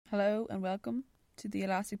Hello and welcome to the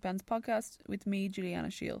Elastic Bands podcast with me,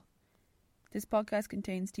 Juliana Shiel. This podcast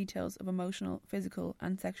contains details of emotional, physical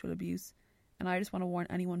and sexual abuse, and I just want to warn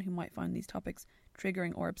anyone who might find these topics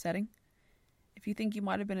triggering or upsetting. If you think you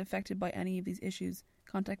might have been affected by any of these issues,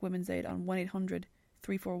 contact Women's Aid on 1-800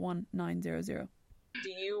 341 900. Do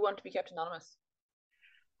you want to be kept anonymous?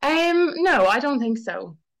 No, I don't think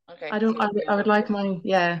so. Okay. I don't. I would like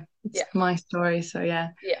my my story. So yeah.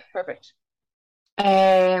 Yeah, perfect.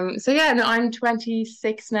 So yeah, no, I'm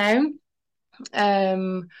 26 now.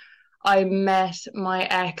 I met my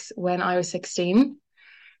ex when I was 16.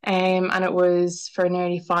 And it was for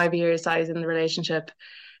nearly 5 years I was in the relationship.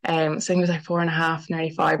 So I think it was like 4.5,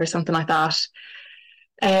 nearly 5 or something like that.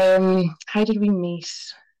 How did we meet?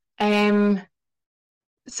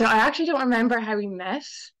 So I actually don't remember how we met,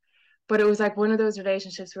 but it was like one of those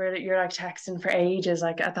relationships where you're like texting for ages.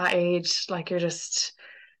 Like at that age, like you're just,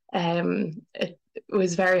 it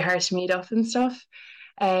was very hard to meet up and stuff.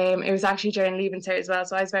 It was actually during Leaving Cert as well,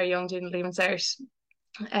 so I was very young during Leaving Cert.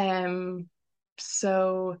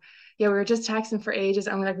 So yeah, we were just texting for ages,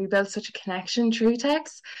 and like we built such a connection through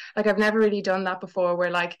text. Like I've never really done that before,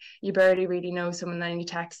 where like you barely really know someone, then you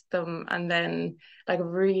text them, and then like a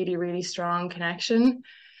really, really strong connection.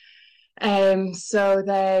 So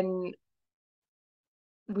then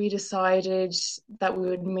we decided that we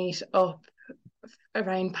would meet up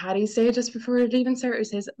around Paddy's Day just before Leaving Cert. It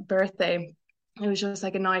was his birthday. It was just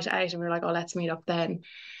like a night out, and we were like, oh, let's meet up then.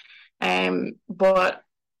 But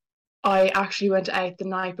I actually went out the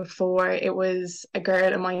night before. It was a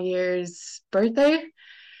girl in my year's birthday,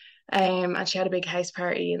 and she had a big house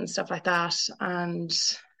party and stuff like that. And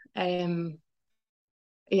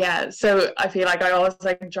yeah, so I feel like I always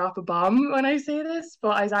like drop a bomb when I say this,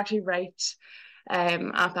 but I was actually raped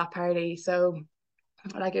at that party. So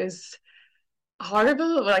like it was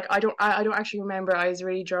horrible. Like I don't actually remember. I was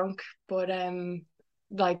really drunk, but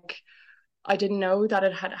like I didn't know that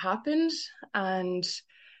it had happened. And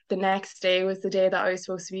the next day was the day that I was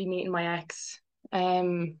supposed to be meeting my ex.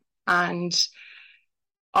 And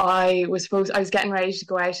I was getting ready to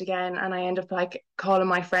go out again, and I ended up like calling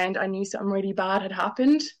my friend. I knew something really bad had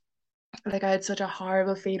happened. Like I had such a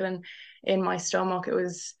horrible feeling in my stomach.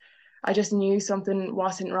 I just knew something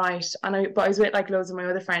wasn't right. But I was with like loads of my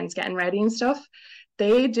other friends getting ready and stuff.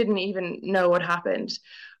 They didn't even know what happened.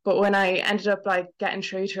 But when I ended up like getting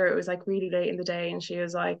through to her, it was like really late in the day, and she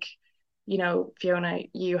was like, you know, Fiona,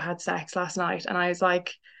 you had sex last night. And I was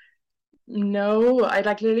like, no. I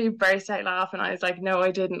like literally burst out laughing. I was like, no, I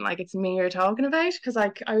didn't. Like, it's me you're talking about. Because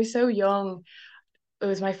like I was so young. It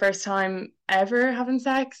was my first time ever having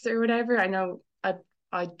sex or whatever. I know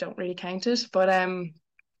I don't really count it, but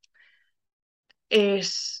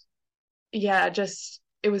it yeah, just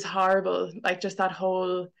it was horrible. Like just that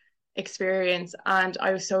whole experience. And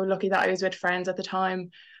I was so lucky that I was with friends at the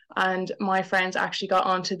time, and my friends actually got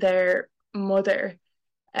onto their mother,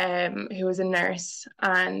 who was a nurse,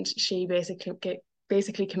 and she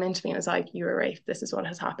basically came into me and was like, you were raped, this is what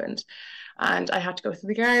has happened. And I had to go to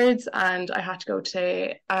the guards, and I had to go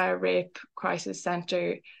to a rape crisis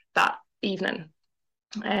centre that evening.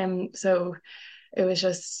 So it was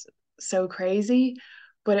just so crazy,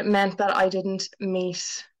 but it meant that I didn't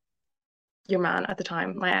meet your man at the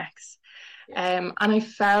time, my ex. And I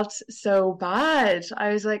felt so bad. I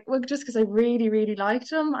was like, well, just because I really, really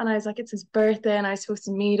liked him, and I was like, it's his birthday and I was supposed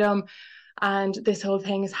to meet him, and this whole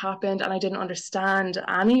thing has happened, and I didn't understand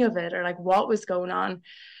any of it or like what was going on.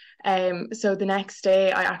 So the next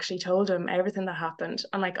day I actually told him everything that happened,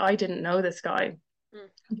 and like I didn't know this guy,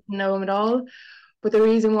 didn't know him at all. But the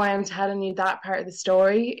reason why I'm telling you that part of the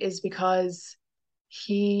story is because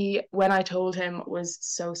he, when I told him, was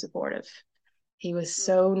so supportive. He was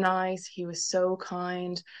so nice. He was so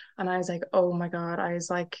kind. And I was like, oh my God. I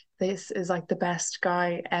was like, this is like the best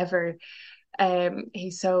guy ever.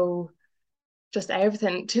 He's so just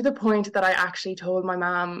everything, to the point that I actually told my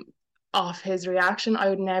mom off his reaction. I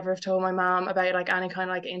would never have told my mom about like any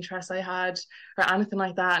kind of like interest I had or anything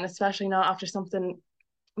like that. And especially not after something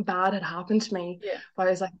bad had happened to me. Yeah. But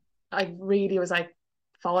I was like, I really was like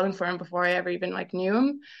falling for him before I ever even like knew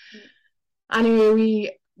him. Anyway,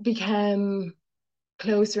 we became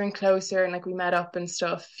closer and closer, and like we met up and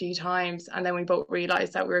stuff a few times, and then we both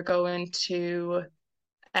realized that we were going to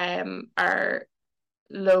our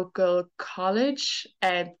local college,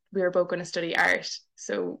 and we were both going to study art.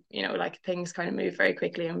 So you know, like things kind of moved very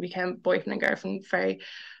quickly, and we became boyfriend and girlfriend very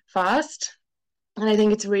fast. And I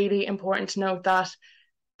think it's really important to note that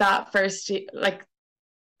that first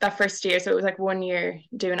year, so it was like 1 year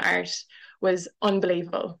doing art, was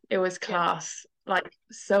unbelievable. It was class. Like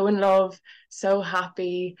so in love, so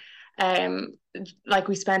happy. Like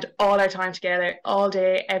we spent all our time together, all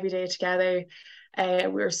day, every day together. We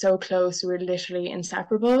were so close, we were literally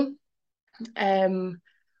inseparable.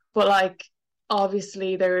 But like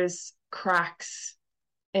obviously there's cracks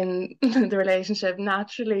in the relationship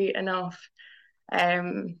naturally enough.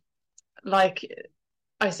 Um, like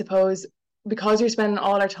I suppose because we're spending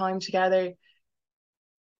all our time together,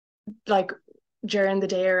 like during the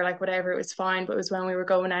day or like whatever, it was fine. But it was when we were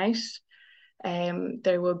going out,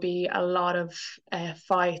 there would be a lot of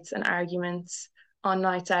fights and arguments on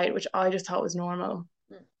nights out, which I just thought was normal.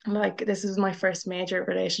 Like this is my first major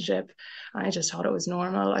relationship. I just thought it was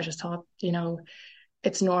normal. I just thought,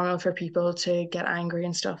 it's normal for people to get angry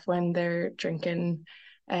and stuff when they're drinking.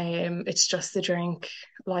 It's just the drink.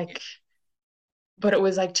 Like, but it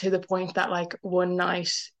was like to the point that like one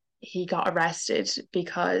night he got arrested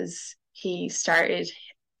because he started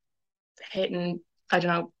hitting, I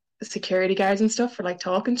don't know, security guards and stuff for like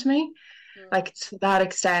talking to me, like to that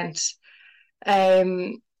extent.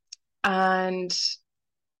 And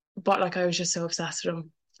but like I was just so obsessed with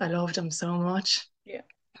him. I loved him so much. Yeah.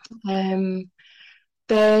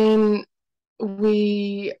 Then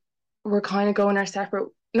we were kind of going our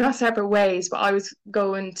not separate ways, but I was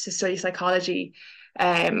going to study psychology,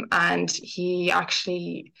 and he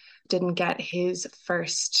actually didn't get his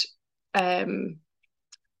first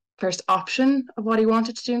option of what he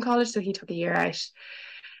wanted to do in college, so he took a year out.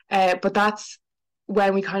 But that's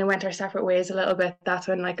when we kind of went our separate ways a little bit. That's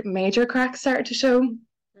when like major cracks started to show,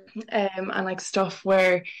 and like stuff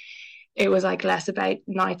where it was like less about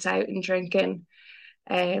nights out and drinking.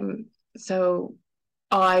 So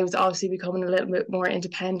I was obviously becoming a little bit more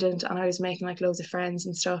independent, and I was making like loads of friends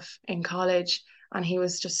and stuff in college, and he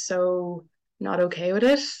was just so not okay with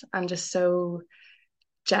it and just so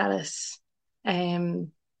jealous.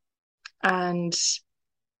 And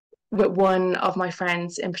with one of my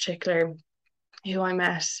friends in particular who I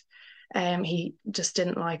met, he just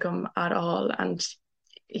didn't like him at all, and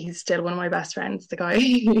he's still one of my best friends, the guy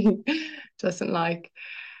he doesn't like.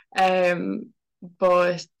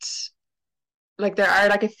 But like there are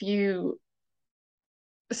like a few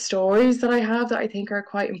stories that I have that I think are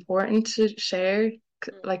quite important to share,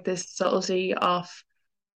 like this subtlety of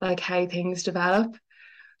like how things develop.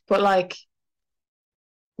 But like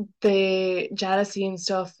the jealousy and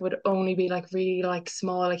stuff would only be like really like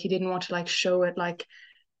small. Like he didn't want to like show it like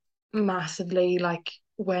massively, like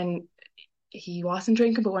when he wasn't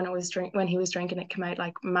drinking, but when he was drinking, it came out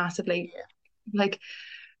like massively. Yeah. Like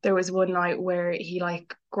there was one night where he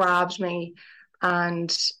like grabbed me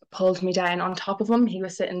and pulled me down on top of him. He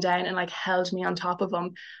was sitting down and like held me on top of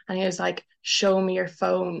him, and he was like, "Show me your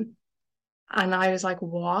phone." And I was like,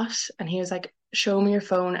 "What?" And he was like, "Show me your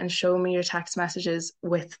phone and show me your text messages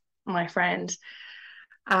with my friend."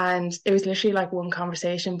 And it was literally like one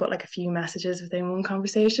conversation, but like a few messages within one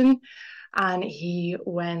conversation. And he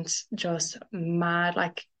went just mad,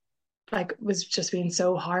 like was just being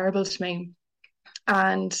so horrible to me.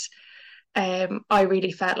 And I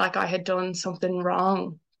really felt like I had done something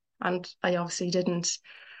wrong, and I obviously didn't.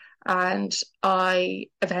 And I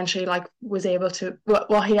eventually like was able to,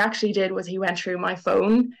 what he actually did was he went through my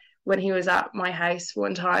phone when he was at my house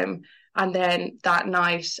one time, and then that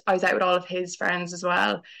night I was out with all of his friends as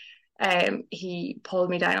well. He pulled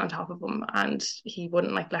me down on top of him, and he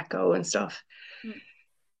wouldn't like let go and stuff.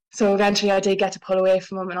 So eventually I did get to pull away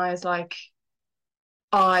from him, and I was like,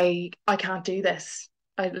 I can't do this.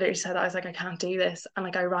 I literally said that. I was like, I can't do this. And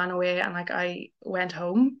like I ran away, and like I went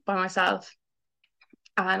home by myself,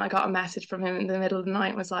 and I got a message from him in the middle of the night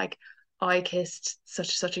and was like, I kissed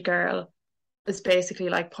such a girl. It's basically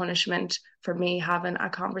like punishment for me having a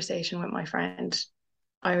conversation with my friend.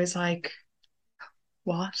 I was like,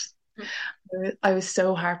 what? I was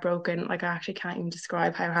so heartbroken. Like I actually can't even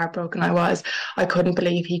describe how heartbroken I was. I couldn't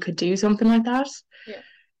believe he could do something like that.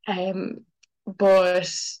 Yeah.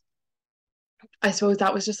 But I suppose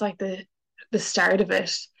that was just like the start of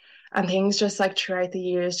it. And things just like throughout the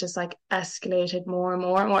years just like escalated more and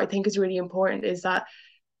more. And what I think is really important is that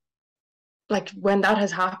like when that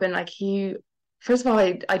has happened, like he, first of all,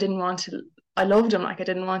 I didn't want to, I loved him, like I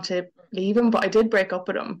didn't want to leave him, but I did break up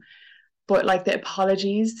with him. But like the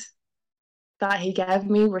apologies that he gave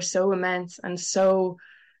me were so immense and so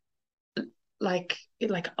like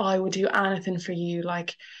I would do anything for you,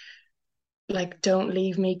 like don't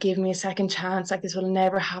leave me, give me a second chance, like this will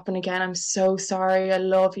never happen again, I'm so sorry, I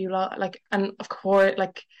love you lot. Like, and of course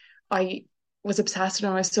like I was obsessed with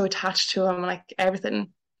him, I was so attached to him, like everything.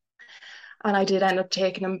 And I did end up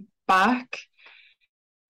taking him back,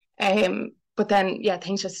 but then yeah,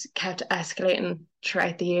 things just kept escalating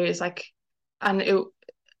throughout the years, like, and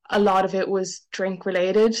a lot of it was drink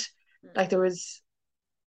related. Like there was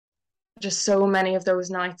just so many of those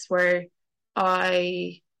nights where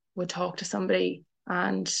I would talk to somebody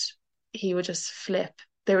and he would just flip.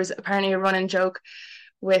 There was apparently a running joke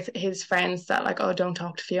with his friends that like, oh, don't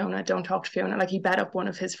talk to Fiona, don't talk to Fiona. Like he bet up one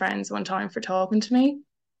of his friends one time for talking to me,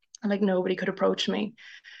 and like nobody could approach me.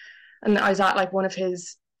 And I was at like one of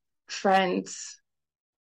his friends'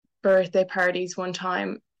 birthday parties one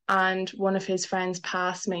time, and one of his friends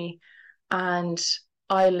passed me, and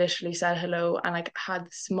I literally said hello and like had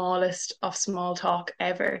the smallest of small talk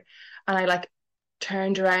ever. And I like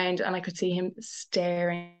turned around and I could see him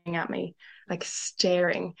staring at me, like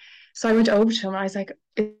staring. So I went over to him and I was like,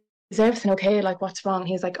 is everything okay? Like, what's wrong?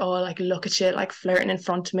 He's like, oh, like, look at you, like flirting in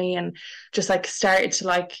front of me, and just like started to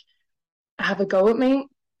like have a go at me.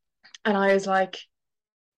 And I was like,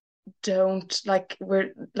 don't, like,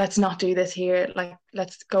 let's not do this here. Like,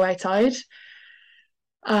 let's go outside.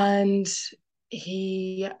 And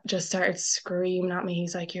he just started screaming at me.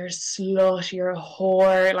 He's like, you're a slut, you're a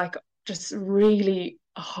whore, like just really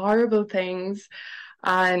horrible things.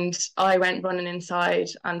 And I went running inside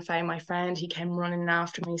and found my friend. He came running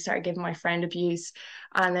after me, started giving my friend abuse.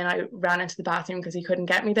 And then I ran into the bathroom because he couldn't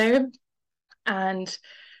get me there. And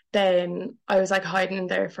then I was like hiding in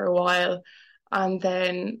there for a while. And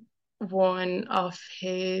then one of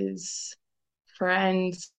his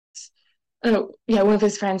friends, oh, yeah, one of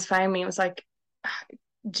his friends found me and was like,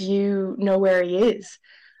 do you know where he is?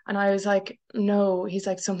 And I was like, no. He's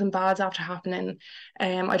like, something bad's after happening.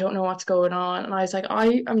 I don't know what's going on. And I was like,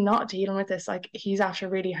 I'm not dealing with this. Like, he's after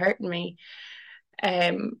really hurting me.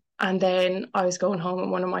 And then I was going home with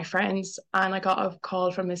one of my friends, and I got a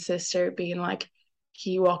call from his sister being like,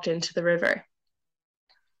 he walked into the river.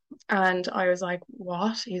 And I was like,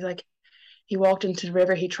 what? He's like, he walked into the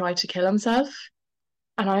river, he tried to kill himself.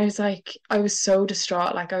 And I was like, I was so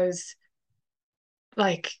distraught. Like, I was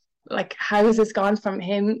like, how has this gone from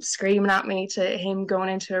him screaming at me to him going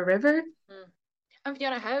into a river? And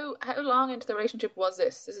Fiona, how long into the relationship was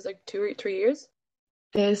this? This is like 2 or 3 years?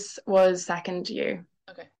 This was second year.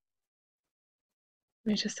 Okay.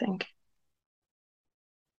 Let me just think.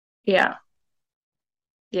 Yeah.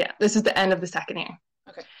 Yeah. This is the end of the second year.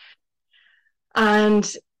 Okay. And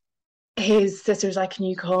his sister's like, can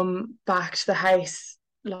you come back to the house?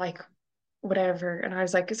 Like, whatever. And I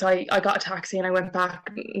was like, so I got a taxi and I went back.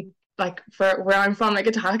 Like, for where I'm from, like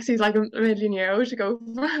a taxi is like €1 million to go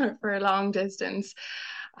for a long distance.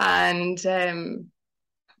 And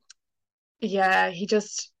yeah, he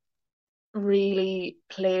just really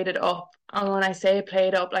played it up. And when I say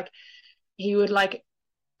played up, like he would like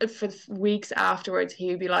for weeks afterwards, he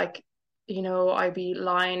would be like, I'd be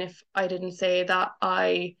lying if I didn't say that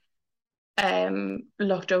I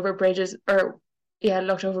looked over bridges, or yeah,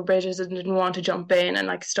 looked over bridges and didn't want to jump in and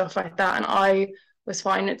like stuff like that. And I was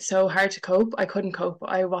finding it so hard to cope. I couldn't cope.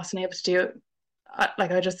 I wasn't able to do it.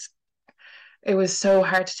 It was so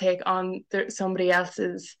hard to take on somebody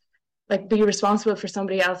else's, like be responsible for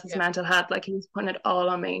somebody else's mental health. Like he was putting it all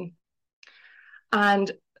on me.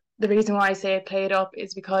 And the reason why I say it played up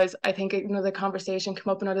is because I think the conversation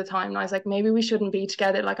came up another time and I was like, maybe we shouldn't be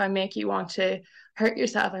together. Like I make you want to hurt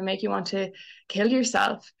yourself. I make you want to kill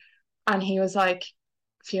yourself. And he was like,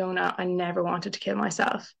 Fiona, I never wanted to kill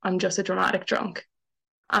myself. I'm just a dramatic drunk.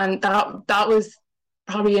 And that was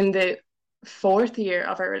probably in the fourth year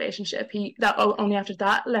of our relationship. Only after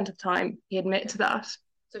that length of time he admitted to that.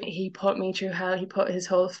 So he put me through hell. He put his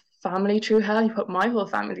whole family through hell. He put my whole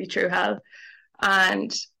family through hell.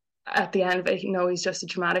 And at the end of it, he's just a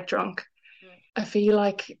dramatic drunk. I feel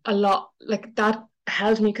like a lot like that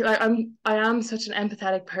helped me because I am such an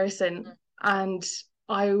empathetic person, and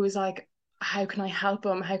I was like, how can I help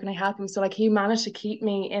him? How can I help him? So like he managed to keep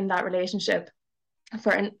me in that relationship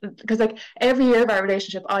because like every year of our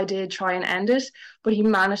relationship I did try and end it, but he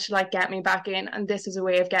managed to like get me back in, and this is a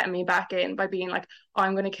way of getting me back in by being like,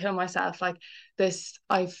 I'm going to kill myself, like this,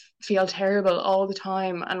 I feel terrible all the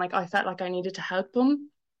time, and like I felt like I needed to help him.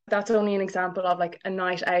 That's only an example of like a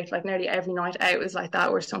night out. Like nearly every night out was like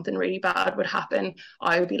that, where something really bad would happen.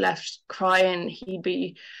 I would be left crying, he'd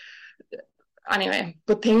be, anyway,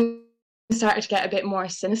 but things started to get a bit more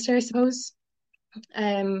sinister, I suppose.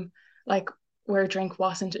 Like where drink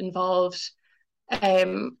wasn't involved.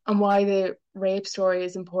 And why the rape story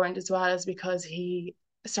is important as well is because he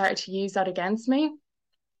started to use that against me.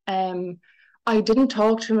 I didn't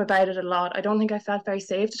talk to him about it a lot. I don't think I felt very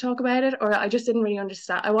safe to talk about it, or I just didn't really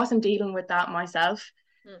understand. I wasn't dealing with that myself.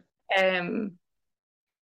 And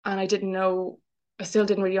I still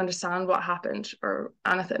didn't really understand what happened or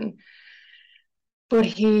anything. But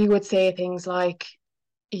he would say things like,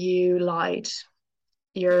 you lied,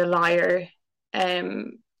 you're a liar,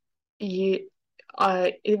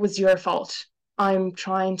 it was your fault. I'm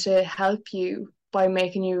trying to help you by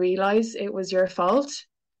making you realize it was your fault.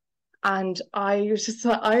 And I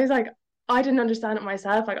was like, I didn't understand it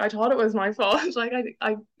myself. Like I thought it was my fault. Like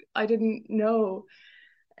I didn't know.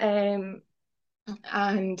 Um,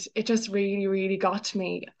 and it just really, really got to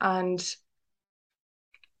me. And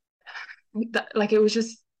like it was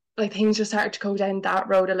just like things just started to go down that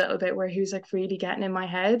road a little bit where he was like really getting in my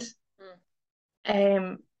head.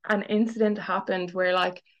 An incident happened where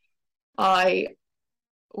like I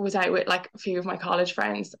was out with like a few of my college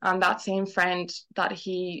friends, and that same friend that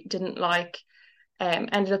he didn't like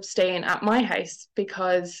ended up staying at my house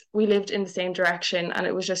because we lived in the same direction and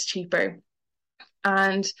it was just cheaper.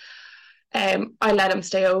 And I let him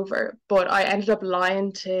stay over, but I ended up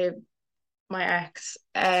lying to my ex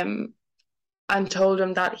and told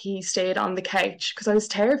him that he stayed on the couch because I was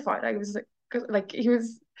terrified. I was like he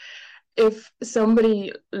was, if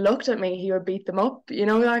somebody looked at me, he would beat them up. You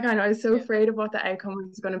know, like I was so afraid of what the outcome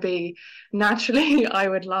was going to be. Naturally, I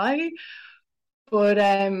would lie,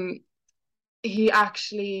 but he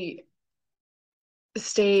actually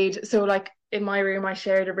stayed. So like in my room, I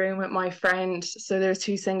shared a room with my friend. So there's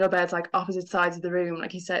two single beds like opposite sides of the room.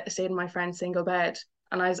 Like he stayed in my friend's single bed,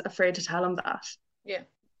 and I was afraid to tell him that. Yeah.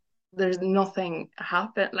 There's nothing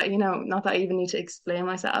happened, like, you know, not that I even need to explain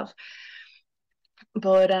myself.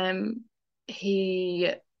 But he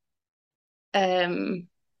where am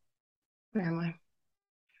I?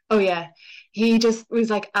 Oh yeah. He just was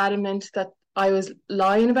like adamant that I was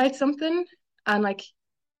lying about something, and like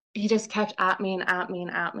he just kept at me and at me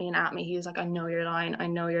and at me and at me. He was like, I know you're lying, I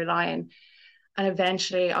know you're lying. And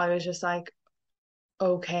eventually I was just like,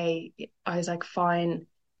 okay. I was like, fine.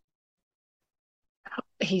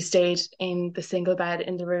 He stayed in the single bed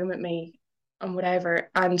in the room with me and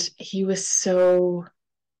whatever. And he was so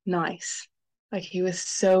nice. Like he was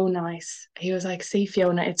so nice. He was like, see,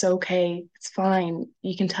 Fiona, it's okay. It's fine.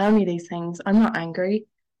 You can tell me these things. I'm not angry.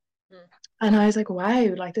 And I was like,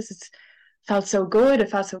 wow, like this is felt so good. It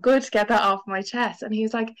felt so good to get that off my chest. And he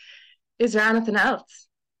was like, is there anything else?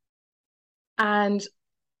 And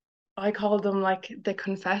I called them like the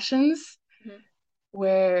confessions,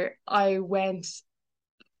 where I went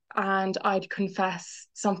and I'd confess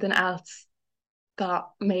something else that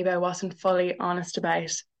maybe I wasn't fully honest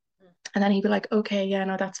about. And then he'd be like, okay, yeah,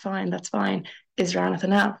 no, that's fine. That's fine. Is there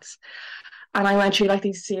anything else? And I went through like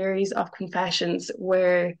these series of confessions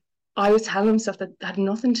where I was telling him stuff that had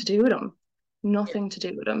nothing to do with him, nothing to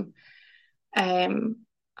do with him.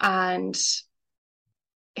 And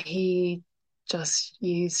he just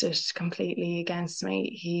used it completely against me.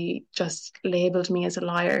 He just labeled me as a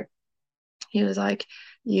liar. He was like,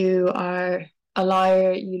 you are a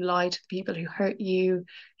liar. You lie to the people who hurt you.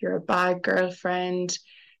 You're a bad girlfriend.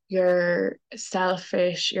 You're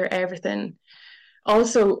selfish. You're everything.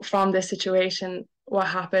 Also, from this situation, what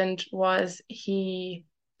happened was he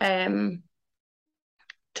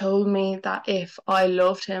told me that if I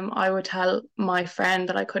loved him, I would tell my friend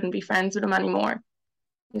that I couldn't be friends with him anymore.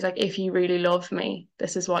 He's like, if you really loved me,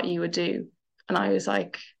 this is what you would do. And I was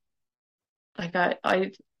like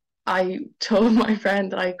I told my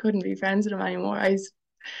friend that I couldn't be friends with him anymore. I was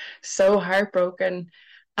so heartbroken.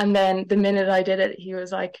 And then the minute I did it, he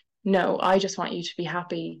was like, no, I just want you to be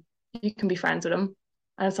happy. You can be friends with him.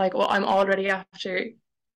 And it's like, well, I'm already after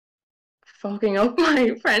fucking up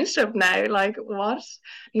my friendship now. Like, what?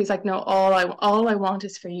 He's like, no, all I want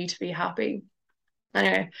is for you to be happy.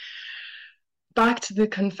 Anyway, back to the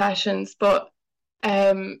confessions. But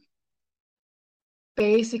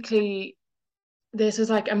basically this was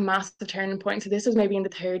like a massive turning point. So this was maybe in the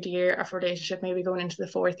third year of relationship, maybe going into the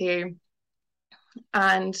fourth year.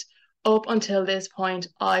 And up until this point,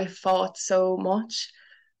 I fought so much.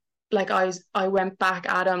 Like I went back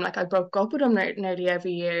at him. Like I broke up with him nearly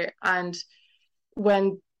every year. And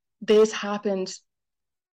when this happened,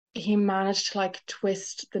 he managed to like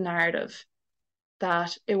twist the narrative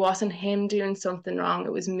that it wasn't him doing something wrong.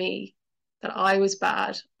 It was me, that I was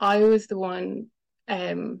bad. I was the one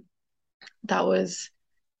that was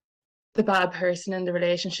the bad person in the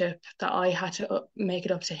relationship, that I had to make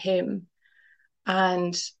it up to him.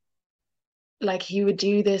 And like he would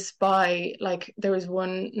do this by, like, there was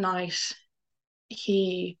one night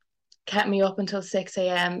he kept me up until 6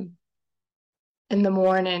 a.m. in the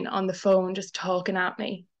morning on the phone, just talking at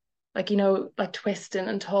me, like, you know, like twisting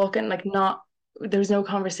and talking, like, not, there was no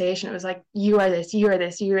conversation. It was like, you are this, you are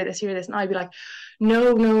this, you are this, you are this. And I'd be like,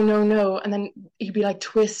 no, no, no, no. And then he'd be like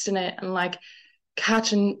twisting it and like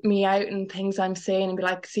catching me out in things I'm saying and be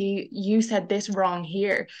like, see, you said this wrong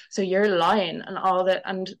here, so you're lying and all that.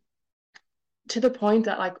 And to the point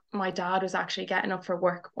that like my dad was actually getting up for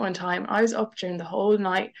work one time. I was up during the whole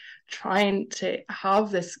night trying to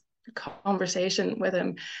have this conversation with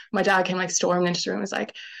him. My dad came like storming into the room, was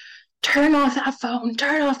like, turn off that phone,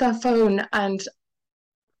 turn off that phone. And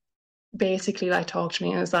basically like talked to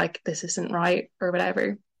me and was like, this isn't right or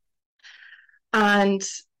whatever. And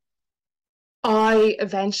I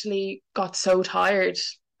eventually got so tired.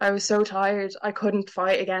 I was so tired. I couldn't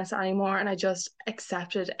fight against it anymore. And I just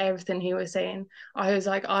accepted everything he was saying. I was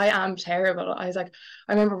like, I am terrible. I was like,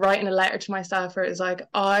 I remember writing a letter to myself where it was like,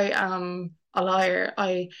 I am a liar.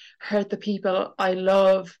 I hurt the people I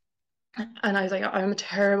love. And I was like, I'm a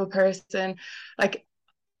terrible person. Like,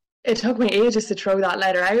 it took me ages to throw that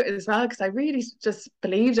letter out as well, because I really just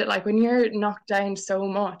believed it. Like, when you're knocked down so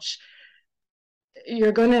much,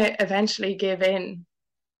 you're going to eventually give in.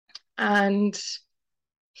 And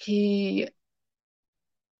he,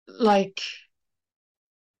 like,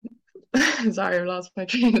 sorry, I've lost my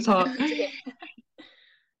train of thought.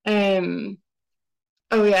 um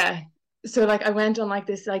oh yeah, so like I went on like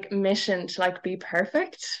this like mission to like be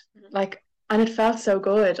perfect, like, and it felt so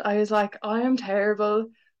good. I was like, I am terrible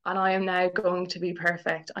and I am now going to be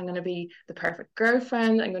perfect. I'm going to be the perfect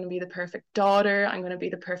girlfriend, I'm going to be the perfect daughter, I'm going to be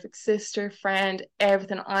the perfect sister, friend,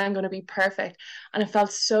 everything. I'm going to be perfect. And it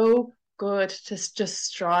felt so good to just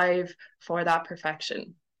strive for that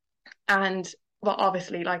perfection. And well,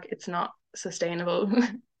 obviously like it's not sustainable.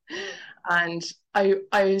 And I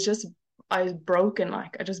was broken.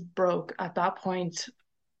 Like, I just broke at that point.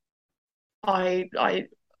 I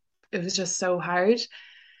it was just so hard.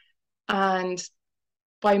 And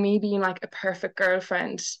by me being like a perfect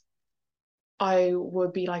girlfriend, I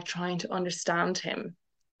would be like trying to understand him,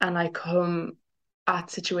 and I come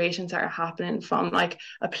at situations that are happening from like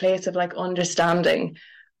a place of like understanding,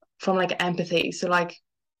 from like empathy. So like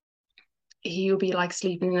he would be like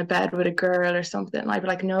sleeping in a bed with a girl or something, and I'd be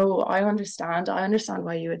like, no, I understand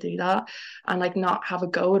why you would do that, and like not have a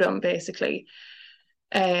go at him basically.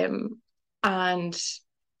 And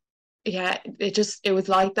yeah, it was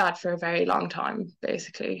like that for a very long time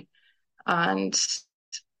basically. And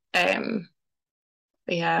um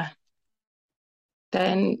yeah,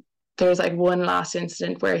 then there was like one last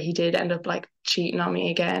incident where he did end up like cheating on me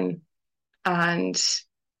again. And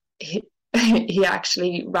he he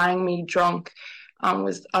actually rang me drunk, and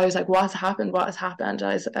I was like, what's happened, what has happened?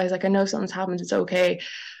 I was like, I know something's happened, it's okay.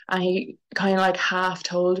 And he kind of like half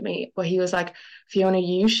told me, but he was like, Fiona,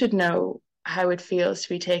 you should know how it feels to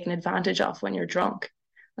be taken advantage of when you're drunk.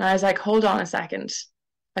 And I was like, hold on a second,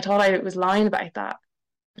 I thought I was lying about that.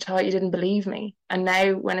 I thought you didn't believe me, and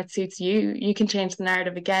now when it suits you, you can change the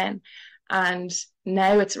narrative again. And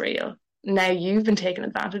now it's real, now you've been taken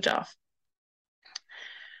advantage of.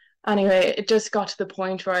 Anyway, it just got to the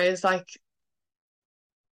point where I was like,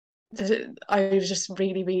 I was just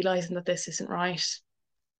really realizing that this isn't right.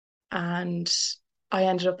 And I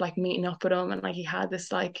ended up like meeting up with him, and like he had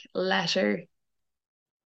this like letter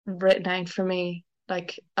written out for me,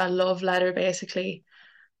 like a love letter basically.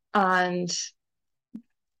 And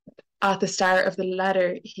at the start of the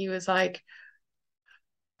letter, he was like,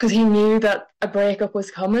 because he knew that a breakup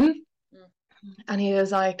was coming, and he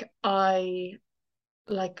was like, I'm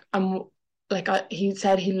like he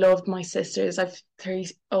said he loved my sisters. I've three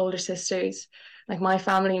older sisters. Like, my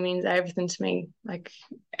family means everything to me. Like,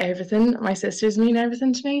 everything. My sisters mean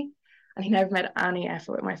everything to me. And he never made any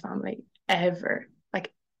effort with my family ever.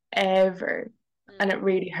 Like, ever. And it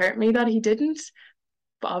really hurt me that he didn't.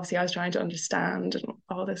 But obviously I was trying to understand and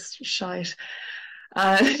all this shite.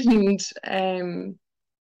 And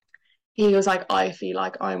he was like, I feel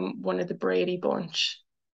like I'm one of the Brady bunch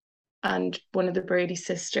and one of the Brady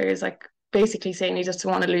sisters, like basically saying he doesn't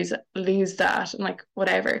want to lose that, and like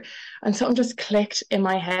whatever. And something just clicked in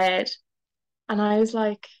my head, and I was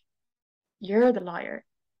like, you're the liar.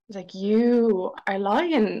 It's like, you are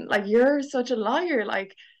lying, like you're such a liar.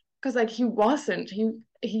 Like, because like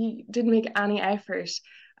he didn't make any effort.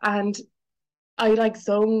 And I like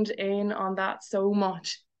zoned in on that so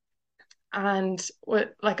much. And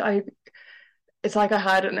what, like, it's like I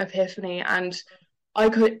had an epiphany. And I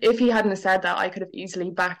could, if he hadn't said that, I could have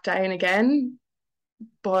easily backed down again.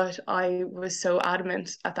 But I was so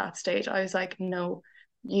adamant at that stage. I was like, no,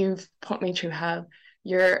 you've put me through hell.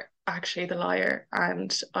 You're actually the liar.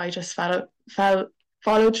 And I just followed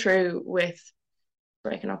through with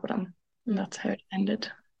breaking up with him. And that's how it ended.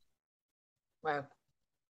 Wow.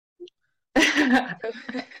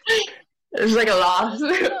 It was like a lot.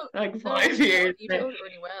 Like 5 years. You told it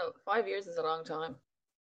really well. 5 years is a long time.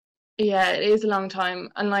 Yeah, it is a long time.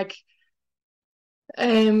 And like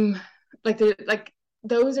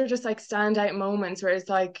those are just like standout moments where it's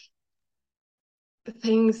like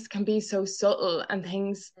things can be so subtle, and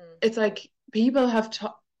things, Mm. it's like people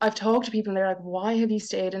I've talked to people and they're like, why have you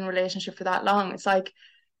stayed in a relationship for that long? It's like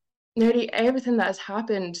nearly everything that has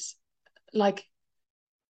happened, like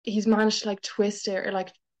he's managed to like twist it, or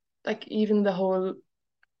like even the whole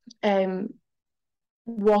um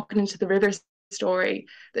walking into the river story.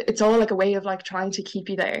 It's all like a way of like trying to keep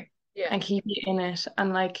you there Yeah. and keep you in it,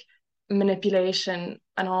 and like manipulation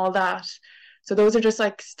and all that. So those are just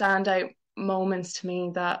like standout moments to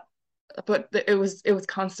me, that but it was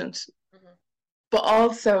constant. Hmm. But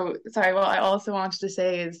also, sorry, what I also wanted to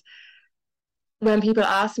say is, when people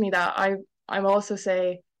ask me that, I also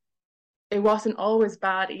say it wasn't always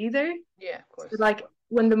bad either. Yeah, of So course. like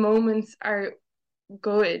when the moments are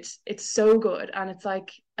good, it's so good and it's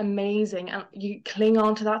like amazing, and you cling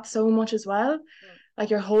on to that so much as well. Mm. Like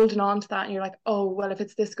you're holding on to that, and you're like, oh well, if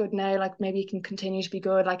it's this good now, like maybe it can continue to be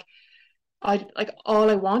good. Like I like all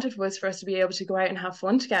I wanted was for us to be able to go out and have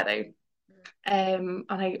fun together. And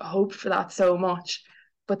I hoped for that so much,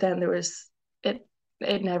 but then there was it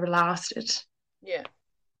it never lasted. Yeah.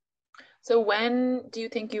 So when do you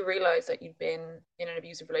think you realized that you'd been in an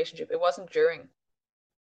abusive relationship? It wasn't during.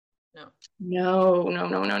 No. No, no,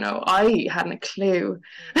 no, no, no. I hadn't a clue.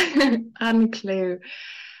 Mm. Hadn't a clue.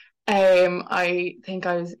 I think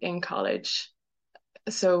I was in college.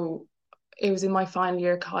 So it was in my final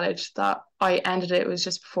year of college that I ended it. It was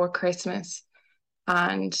just before Christmas.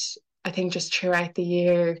 And I think just throughout the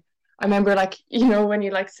year, I remember like, when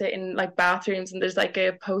you like sit in like bathrooms and there's like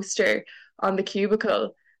a poster on the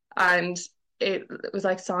cubicle, and it was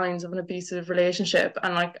like signs of an abusive relationship.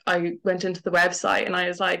 And like I went into the website and I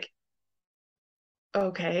was like,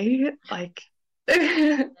 okay, like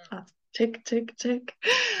tick, tick, tick.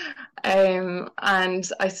 And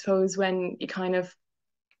I suppose when you kind of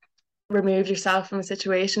remove yourself from a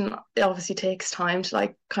situation, it obviously takes time to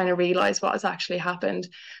like kind of realize what has actually happened.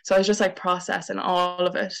 So I was just like processing all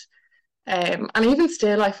of it. And even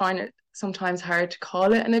still, I find it sometimes hard to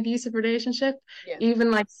call it an abusive relationship. Yeah.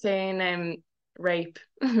 Even like saying rape,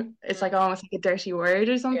 it's like almost like a dirty word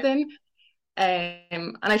or Yeah. something.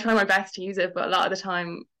 And I try my best to use it, but a lot of the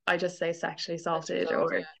time I just say sexually Sexual assaulted,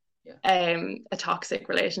 assault, or yeah. Yeah. a toxic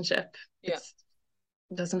relationship. Yeah.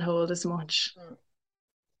 It doesn't hold as much. Mm.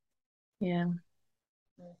 Yeah.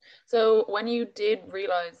 Mm. So when you did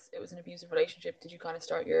realize it was an abusive relationship, did you kind of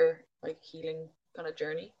start your like healing kind of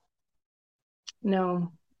journey?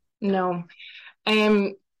 No, No. no.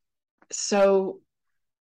 Um, so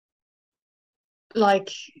like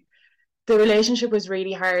the relationship was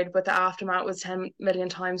really hard, but the aftermath was 10 million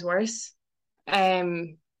times worse.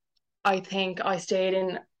 Um, I think I stayed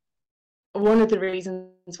in one of the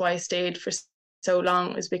reasons why I stayed for so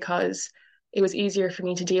long is because it was easier for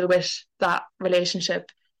me to deal with that relationship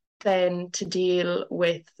than to deal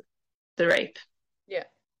with the rape. Yeah.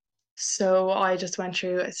 So I just went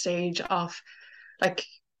through a stage of like,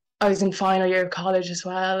 I was in final year of college as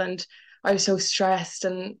well, and I was so stressed,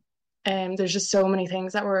 and there's just so many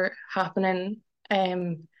things that were happening,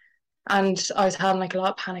 and I was having like a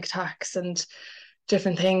lot of panic attacks and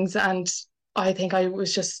different things, and I think I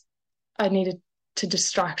needed to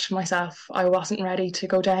distract myself. I wasn't ready to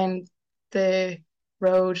go down the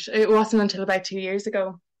road. It wasn't until about 2 years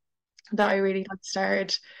ago that Yeah. I really like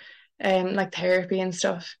started like therapy and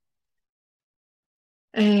stuff.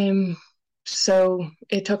 So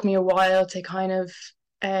it took me a while to kind of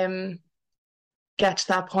um get to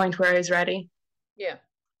that point where I was ready. Yeah.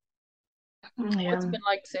 What's it Yeah. been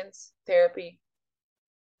like since therapy?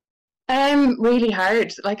 Really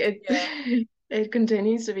hard. Like it Yeah. it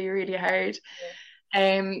continues to be really hard.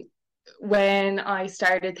 Yeah. Um when I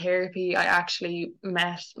started therapy, I actually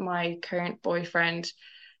met my current boyfriend.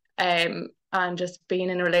 And just being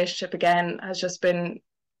in a relationship again has just been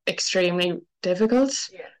extremely difficult.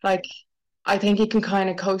 Yeah. Like I think you can kind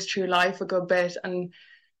of coast through life a good bit, um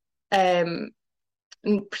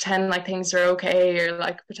and pretend like things are okay, or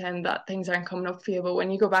like pretend that things aren't coming up for you. But when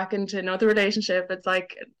you go back into another relationship, it's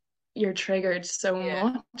like you're triggered so Yeah.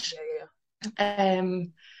 much. Yeah. Yeah.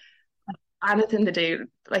 Um, Anything to do,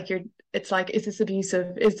 like it's like, is this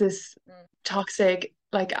abusive? Is this Mm. toxic?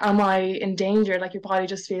 Like, am I in danger? Like your body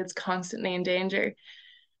just feels constantly in danger.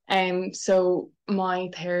 So my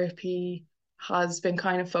therapy has been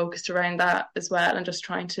kind of focused around that as well, and just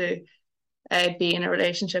trying to be in a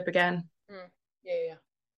relationship again. Mm. Yeah. Yeah.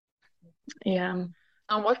 Yeah.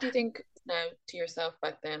 And what do you think now to yourself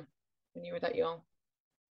back then when you were that young?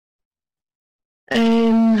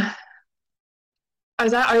 Um,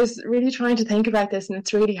 I was really trying to think about this, and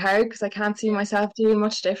it's really hard because I can't see Yeah. myself doing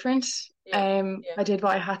much different. Yeah. Yeah. I did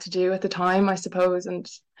what I had to do at the time, I suppose, and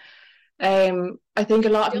I think a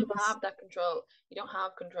You lot of still people. have that control. You don't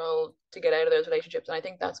have control to get out of those relationships. And I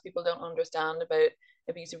think that's what people don't understand about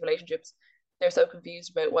abusive relationships. They're so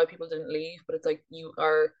confused about why people didn't leave, but it's like you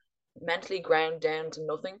are mentally ground down to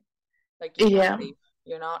nothing. Like you can't Yeah, leave.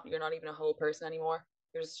 You're not even a whole person anymore.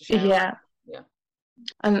 You're just a shell. yeah. Yeah.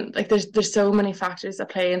 And like there's so many factors that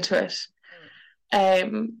play into it.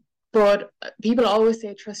 Mm. But people always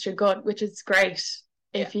say trust your gut, which is great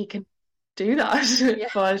Yeah. if you can do that. Yeah.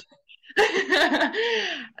 But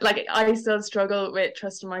like I still struggle with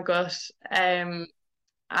trusting my gut. And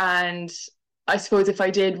I suppose if I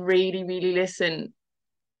did really, really listen,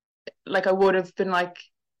 like I would have been like,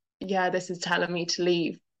 yeah, this is telling me to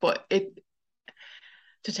leave. But it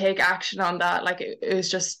to take action on that, like it was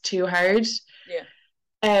just too hard. Yeah.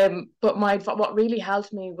 But what really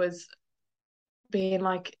helped me was being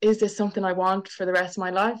like, is this something I want for the rest of my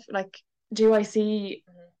life? Like, do I see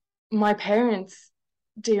my parents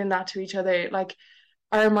doing that to each other? Like,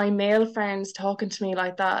 are my male friends talking to me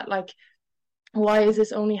like that? Like, why is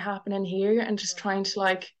this only happening here? And just trying to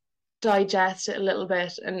like digest it a little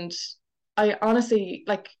bit. And I honestly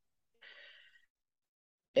like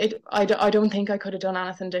it. I don't think I could have done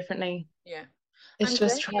anything differently. Yeah. It's And did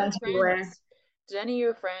just any of your trying to be aware. friends, did any of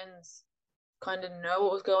your friends kind of know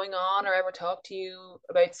what was going on or ever talk to you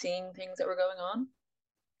about seeing things that were going on?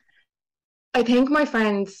 I think my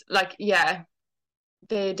friends, like, yeah,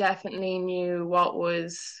 they definitely knew what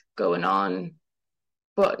was going on,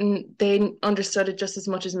 but they understood it just as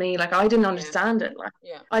much as me. Like I didn't Yeah. understand it. Like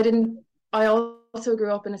Yeah. I didn't. I also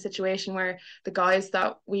grew up in a situation where the guys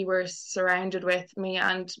that we were surrounded with, me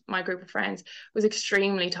and my group of friends, was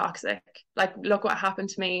extremely toxic. Like look what happened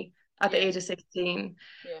to me at the Yeah. age of 16.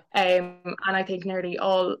 Yeah. And I think nearly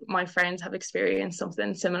all my friends have experienced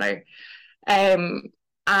something similar. Um,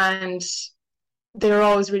 and they were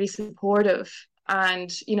always really supportive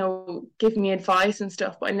and give me advice and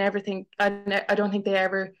stuff, but I don't think they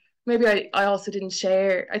ever, maybe I also didn't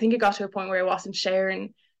share. I think it got to a point where I wasn't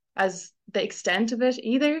sharing as the extent of it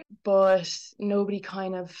either, but nobody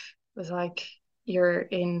kind of was like, you're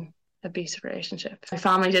in abusive relationship. My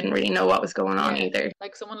family didn't really know what was going on Yeah. either.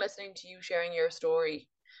 Like someone listening to you sharing your story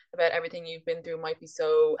about everything you've been through might be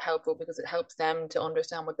so helpful because it helps them to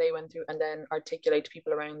understand what they went through and then articulate to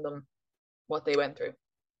people around them what they went through.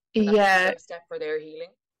 And that's the Yeah, first step for their healing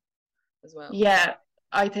as well. yeah,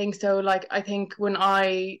 I think so. Like I think when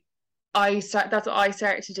that's what I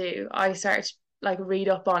started to do. I started to like read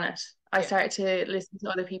up on it. I Yeah. started to listen to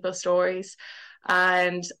other people's stories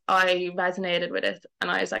and I resonated with it.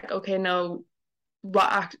 And I was like, okay, no,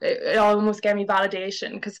 it almost gave me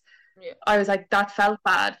validation because Yeah. I was like, that felt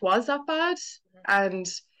bad. Was that bad? Mm-hmm.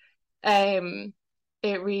 And um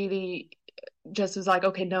it really just was like,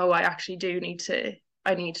 okay, no,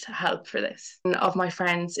 I need to help for this. And of my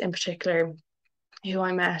friends in particular who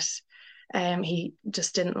I met, he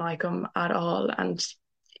just didn't like him at all. And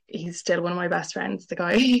he's still one of my best friends, the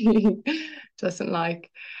guy he doesn't like.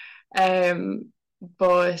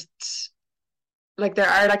 But like there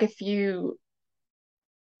are like a few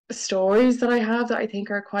stories that I have that I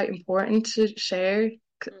think are quite important to share,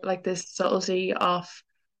 like this subtlety of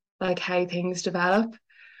like how things develop.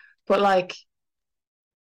 But like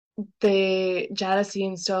the jealousy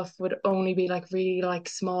and stuff would only be like really like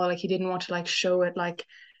small. Like he didn't want to like show it like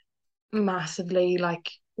massively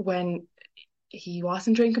like when he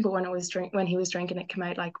wasn't drinking, but when he was drinking, it came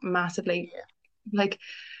out like massively. Yeah. Like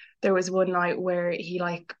there was one night where he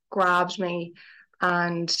like grabbed me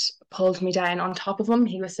and pulled me down on top of him.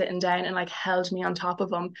 He was sitting down and like held me on top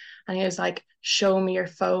of him, and he was like, "Show me your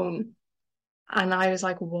phone." And I was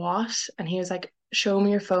like, "What?" And he was like, "Show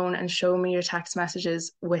me your phone and show me your text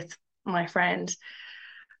messages with my friend."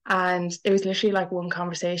 And it was literally like one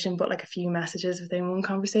conversation, but like a few messages within one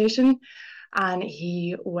conversation. And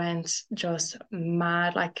he went just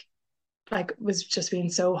mad, like was just being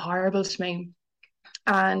so horrible to me.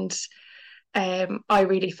 And I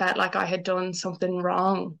really felt like I had done something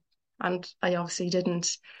wrong, and I obviously didn't.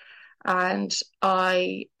 And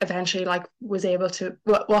I eventually like was able to.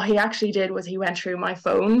 What he actually did was he went through my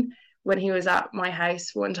phone when he was at my house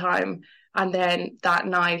one time, and then that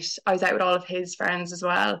night I was out with all of his friends as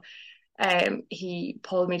well. He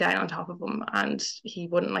pulled me down on top of him, and he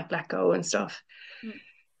wouldn't like let go and stuff. Mm.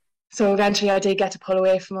 So eventually I did get to pull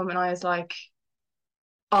away from him, and I was like,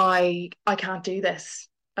 I can't do this.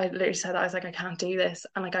 I literally said that. I was like, I can't do this.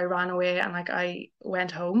 And like I ran away and like I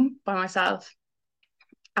went home by myself,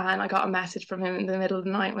 and I got a message from him in the middle of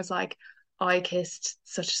the night and was like, I kissed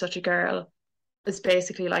such a girl. It's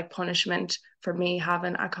basically like punishment for me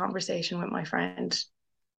having a conversation with my friend.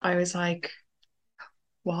 I was like,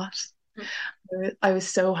 what? I was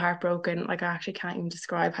so heartbroken. Like, I actually can't even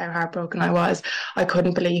describe how heartbroken I was. I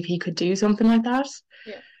couldn't believe he could do something like that.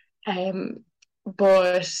 Yeah.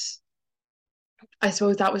 But I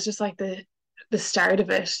suppose that was just like the start of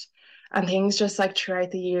it. And things just like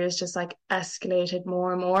throughout the years just like escalated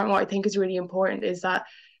more and more. And what I think is really important is that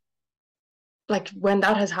like when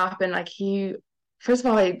that has happened, like he first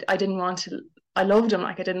of all I didn't want to I loved him,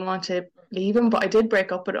 like I didn't want to leave him, but I did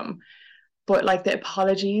break up with him. But like the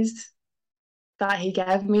apologies that he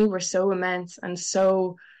gave me were so immense and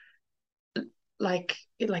so like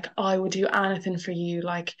I would do anything for you,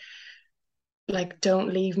 like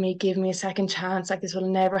don't leave me, give me a second chance, like this will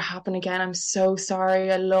never happen again, I'm so sorry,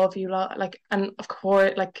 I love you lot, like, and of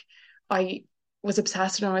course like I was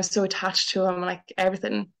obsessed with him, I was so attached to him, like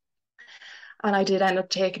everything, and I did end up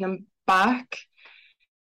taking him back,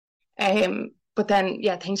 but then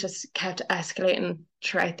yeah, things just kept escalating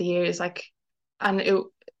throughout the years, like, and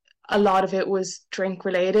a lot of it was drink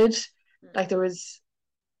related, like there was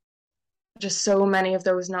just so many of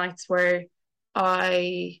those nights where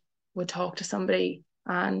I would talk to somebody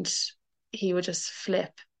and he would just flip.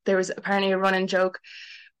 There was apparently a running joke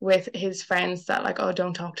with his friends that like, oh,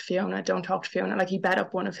 don't talk to Fiona, don't talk to Fiona. Like he bet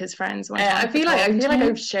up one of his friends one time. I feel like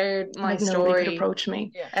I've shared my story. Nobody could approach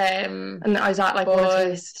me. Yeah. And I was at like one of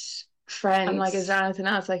his friends. I'm like, is there anything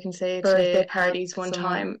else I can say? Birthday parties one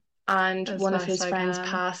time, and one of his friends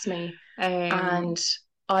passed me, and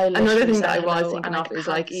I another thing that I was thinking of is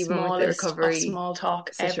like even with the recovery small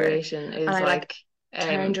talk situation is like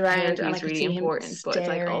turned around and I could see him but it's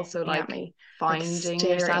like also like finding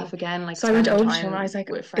yourself again, like so I went over to him and I was like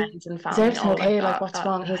with friends and family, is everything okay, like what's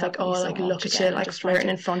wrong? He's like, oh, like look at you, like flirting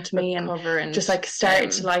in front of me and just like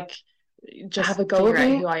started to like just have a go at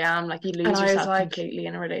me, who I am, like you lose yourself like, completely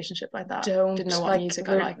in a relationship like that. Didn't know what like, music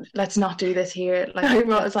I like. Let's not do this here. Like I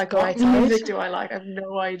was like, what music do I like? I have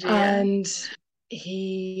no idea. And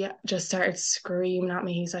he just started screaming at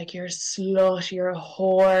me. He's like, you're a slut, you're a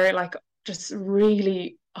whore, like just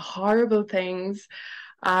really horrible things.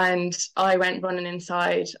 And I went running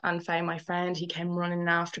inside and found my friend. He came running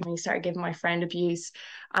after me, started giving my friend abuse.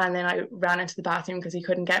 And then I ran into the bathroom because he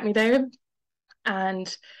couldn't get me there.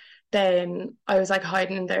 And then I was like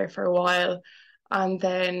hiding in there for a while. And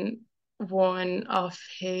then one of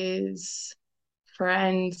his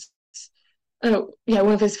friends, one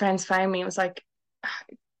of his friends found me and was like,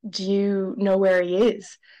 do you know where he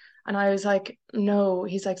is? And I was like, no.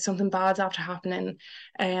 He's like, something bad's after happening.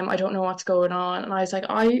 I don't know what's going on. And I was like,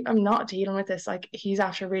 I'm not dealing with this. Like, he's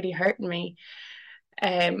after really hurting me.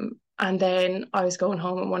 And then I was going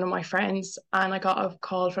home with one of my friends and I got a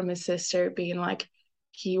call from his sister being like,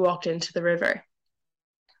 he walked into the river.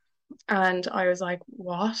 And I was like,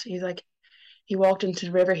 what? He's like, he walked into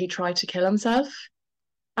the river, he tried to kill himself.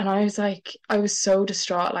 And I was like, I was so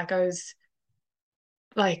distraught. Like, I was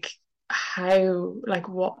like, how, like,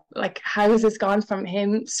 what, like, how has this gone from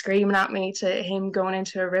him screaming at me to him going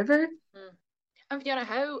into a river? And Fiona,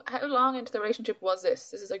 how long into the relationship was this?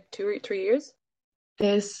 This is like 2 or 3 years?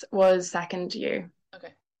 This was second year.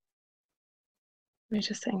 Okay. Let me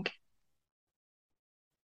just think.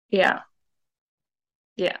 Yeah,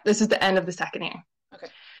 this is the end of the second year. Okay.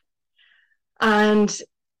 And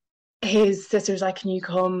his sister's like, can you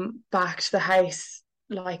come back to the house,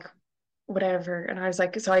 like whatever? And I was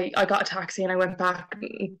like, so I got a taxi and I went back,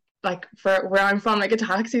 like for where I'm from, like a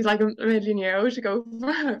taxi is like €1,000,000 to go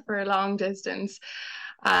for a long distance.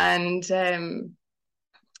 And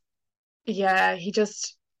yeah, he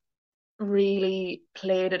just really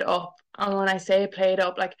played it up. And when I say played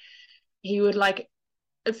up, like he would like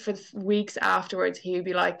for weeks afterwards he would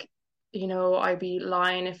be like, I'd be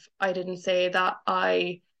lying if I didn't say that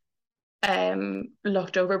I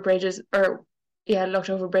looked over bridges and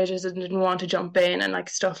didn't want to jump in and like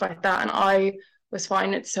stuff like that. And I was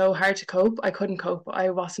finding it so hard to cope. I couldn't cope.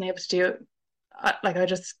 I wasn't able to do it.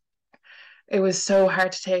 It was so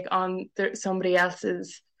hard to take on somebody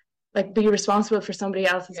else's, like be responsible for somebody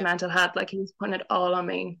else's mental health. Like he was putting it all on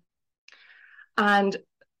me. And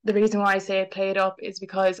the reason why I say it played up is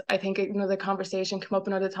because I think the conversation came up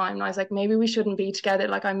another time and I was like, maybe we shouldn't be together.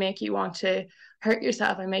 Like I make you want to hurt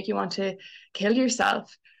yourself. I make you want to kill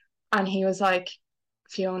yourself. And he was like,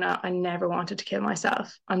 Fiona, I never wanted to kill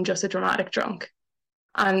myself. I'm just a dramatic drunk.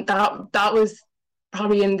 And that was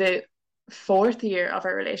probably in the 4th year of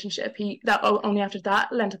our relationship. Only after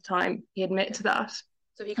that length of time he admitted to that.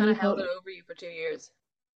 So he kind of held it over you for 2 years.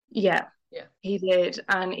 Yeah, he did.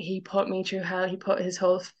 And he put me through hell. He put his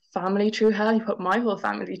whole family through hell. He put my whole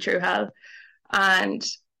family through hell. And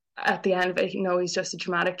at the end of it, he's just a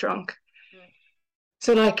dramatic drunk.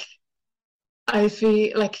 So like, I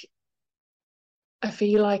feel like I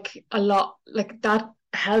feel like a lot like that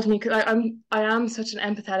helped me because I am such an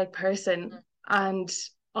empathetic person, and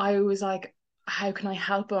I was like, how can I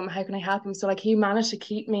help him? How can I help him? So like he managed to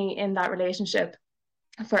keep me in that relationship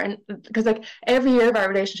because like every year of our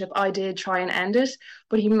relationship I did try and end it,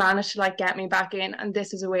 but he managed to like get me back in, and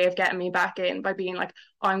this is a way of getting me back in by being like,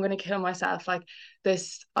 oh, I'm going to kill myself, like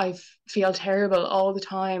this, I feel terrible all the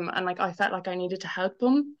time, and like I felt like I needed to help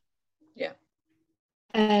him. Yeah.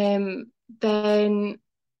 Then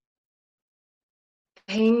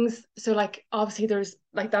things, so like obviously there's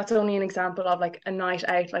like, that's only an example of like a night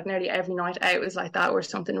out, like nearly every night out was like that, where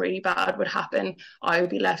something really bad would happen, I would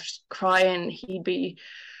be left crying, he'd be,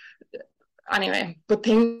 anyway, but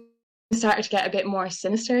things started to get a bit more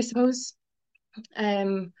sinister, I suppose.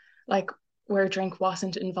 Like where drink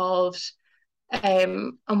wasn't involved.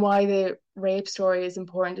 And why the rape story is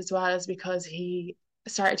important as well is because he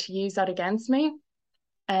started to use that against me.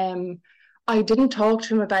 I didn't talk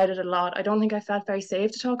to him about it a lot. I don't think I felt very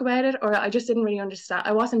safe to talk about it, or I just didn't really understand.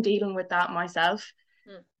 I wasn't dealing with that myself.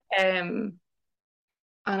 Um,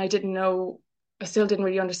 and I didn't know, I still didn't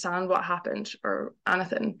really understand what happened or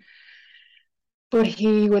anything. But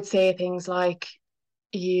he would say things like,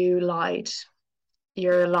 you lied,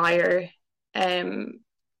 you're a liar,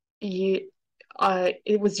 you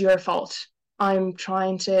it was your fault. I'm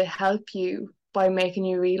trying to help you by making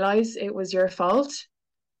you realize it was your fault.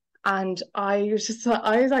 And I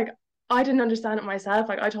was like, I didn't understand it myself.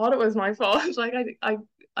 Like I thought it was my fault. Like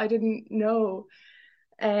I didn't know.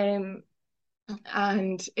 And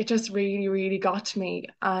it just really, really got to me.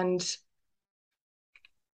 And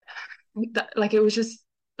that, like, it was just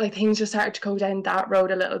like things just started to go down that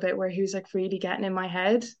road a little bit, where he was like really getting in my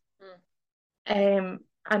head.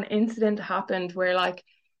 An incident happened where like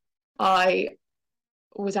I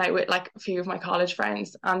was out with like a few of my college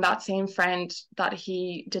friends, and that same friend that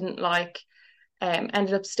he didn't like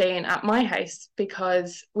ended up staying at my house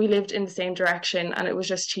because we lived in the same direction and it was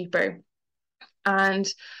just cheaper. And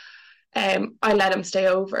I let him stay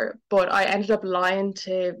over, but I ended up lying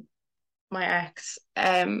to my ex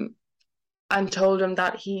and told him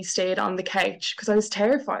that he stayed on the couch because I was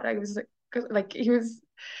terrified. I was like he was,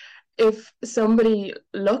 if somebody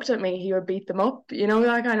looked at me, he would beat them up. You know,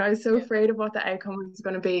 like I was so afraid of what the outcome was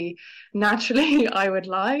going to be. Naturally, I would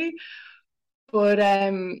lie, but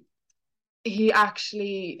he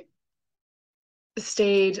actually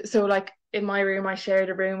stayed. So like in my room, I shared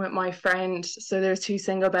a room with my friend. So there's two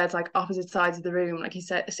single beds like opposite sides of the room. Like he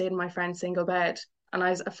stayed in my friend's single bed, and I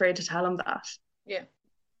was afraid to tell him that. Yeah.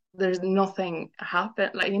 There's nothing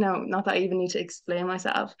happened. Like, you know, not that I even need to explain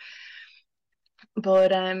myself.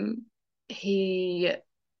 But he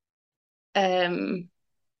where am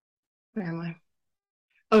I?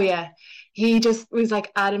 Oh yeah. He just was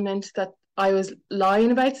like adamant that I was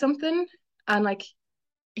lying about something, and like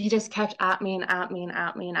he just kept at me and at me and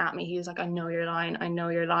at me and at me. He was like, I know you're lying, I know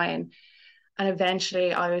you're lying. And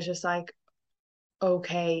eventually I was just like,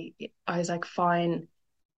 okay. I was like, fine.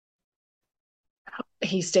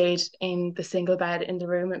 He stayed in the single bed in the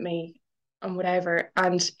room with me and whatever.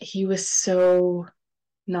 And he was so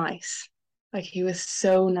nice. Like he was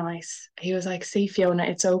so nice. He was like, see, Fiona,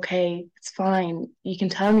 it's okay. It's fine. You can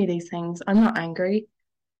tell me these things. I'm not angry.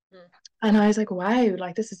 And I was like, wow,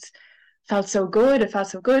 like this is felt so good. It felt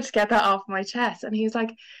so good to get that off my chest. And he was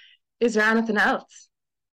like, is there anything else?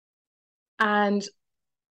 And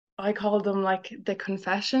I called them like the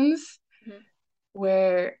confessions,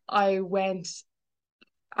 where I went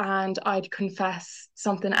and I'd confess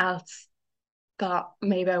something else that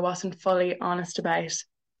maybe I wasn't fully honest about.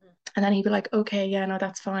 And then he'd be like, okay, yeah, no,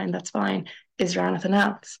 that's fine. That's fine. Is there anything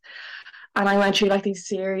else? And I went through like these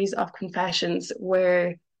series of confessions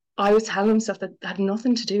where I was telling him stuff that had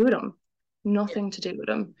nothing to do with him, nothing to do with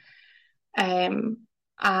him.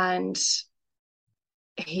 And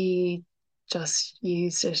he just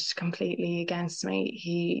used it completely against me.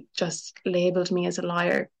 He just labeled me as a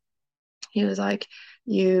liar. He was like,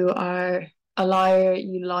 you are a liar.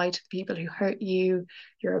 You lie to the people who hurt you.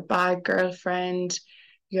 You're a bad girlfriend.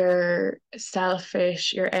 You're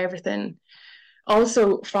selfish. You're everything.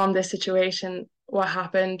 Also, from this situation, what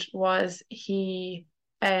happened was he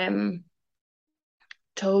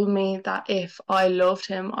told me that if I loved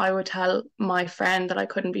him, I would tell my friend that I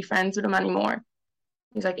couldn't be friends with him anymore.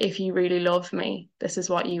 He's like, if you really love me, this is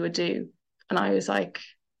what you would do. And I was like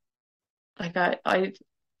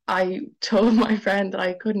I told my friend that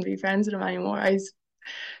I couldn't be friends with him anymore. I was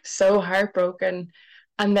so heartbroken.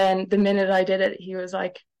 And then the minute I did it, he was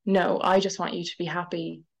like, no, I just want you to be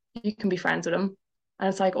happy. You can be friends with him. And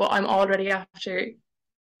it's like, well, I'm already after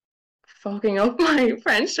fucking up my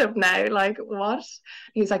friendship now. Like, what?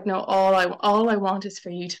 He's like, no, all I want is for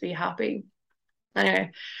you to be happy.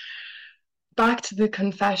 Anyway, back to the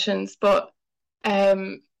confessions, but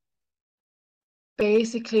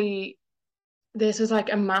basically this was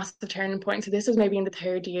like a massive turning point. So this was maybe in the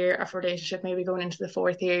third year of relationship, maybe going into the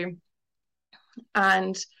fourth year.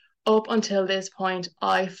 And up until this point,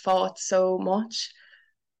 I fought so much.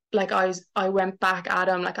 Like I went back at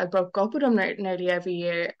him, like I broke up with him nearly every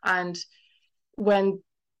year. And when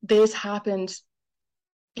this happened,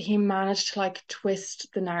 he managed to like twist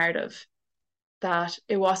the narrative that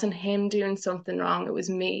it wasn't him doing something wrong, it was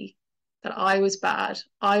me, that I was bad.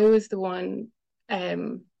 I was the one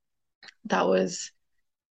that was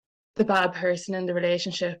the bad person in the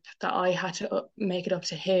relationship, that I had to make it up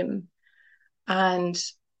to him. And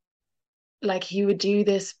like he would do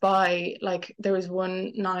this by, like, there was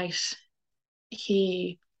one night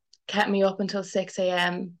he kept me up until 6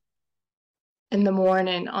 a.m. in the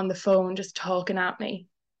morning on the phone, just talking at me,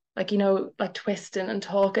 like, you know, like twisting and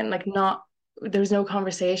talking, like, not, there was no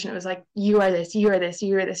conversation. It was like, you are this, you are this,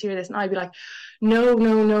 you are this, you are this. And I'd be like, no,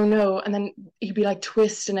 no, no, no. And then he'd be like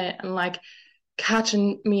twisting it and like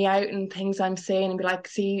catching me out and things I'm saying and be like,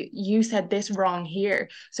 see, you said this wrong here,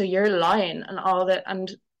 so you're lying and all that.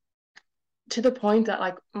 And to the point that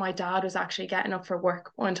like my dad was actually getting up for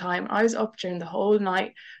work one time. I was up during the whole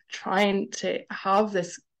night trying to have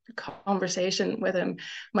this conversation with him.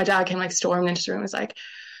 My dad came like storming into the room and was like,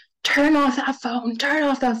 turn off that phone, turn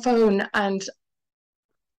off that phone. And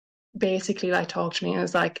basically like talked to me and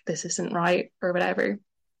was like, this isn't right or whatever.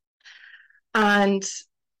 And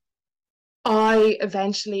I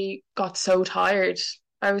eventually got so tired.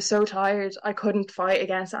 I was so tired. I couldn't fight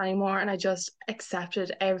against it anymore. And I just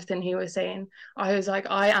accepted everything he was saying. I was like,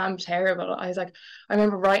 I am terrible. I was like, I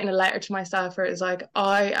remember writing a letter to myself where it was like,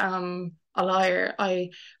 I am a liar.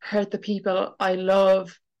 I hurt the people I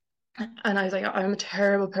love. And I was like, I'm a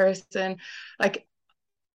terrible person. Like,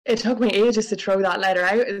 it took me ages to throw that letter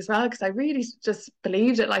out as well, because I really just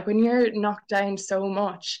believed it. Like, when you're knocked down so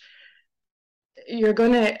much, you're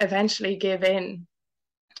going to eventually give in.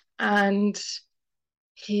 And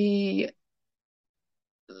he,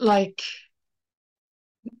 like,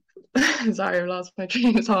 sorry, I've lost my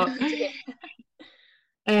train of thought.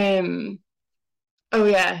 Oh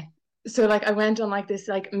yeah. So like I went on like this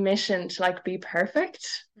like mission to like be perfect.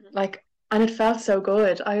 Like, and it felt so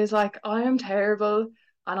good. I was like, I am terrible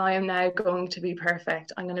and I am now going to be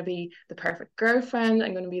perfect. I'm going to be the perfect girlfriend.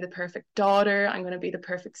 I'm going to be the perfect daughter. I'm going to be the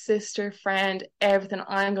perfect sister, friend, everything.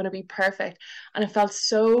 I'm going to be perfect. And it felt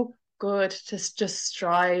so good to just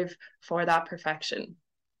strive for that perfection.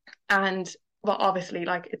 And well, obviously,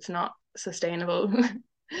 like, it's not sustainable.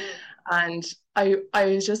 And I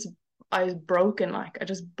was broken. Like, I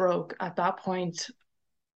just broke at that point.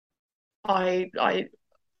 I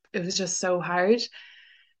it was just so hard.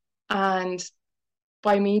 And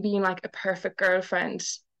by me being like a perfect girlfriend,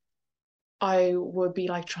 I would be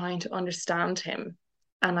like trying to understand him,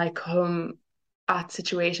 and I come at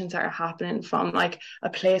situations that are happening from like a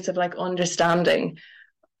place of like understanding,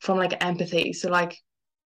 from like empathy. So like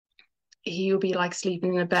he would be like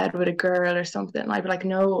sleeping in a bed with a girl or something, and I'd be like,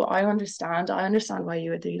 no, I understand why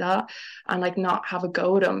you would do that, and like not have a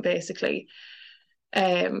go at him basically.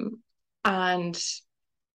 And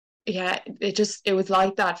yeah, it was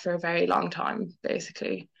like that for a very long time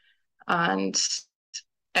basically. And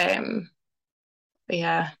um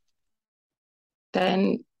yeah,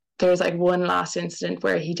 then there was like one last incident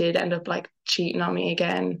where he did end up like cheating on me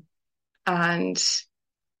again. And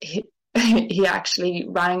he he actually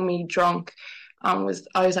rang me drunk and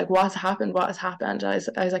I was like, what's happened? What has happened? I was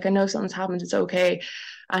like, I know something's happened, it's okay.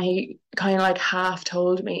 And he kind of like half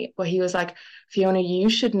told me, but he was like, Fiona, you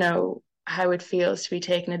should know how it feels to be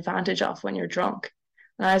taken advantage of when you're drunk.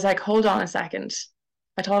 And I was like, hold on a second.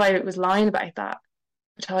 I thought I was lying about that.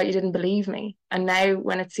 I thought you didn't believe me. And now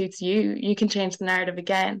when it suits you, you can change the narrative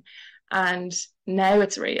again. And now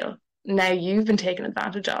it's real. Now you've been taken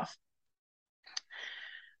advantage of.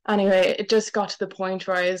 Anyway, it just got to the point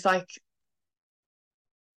where I was like,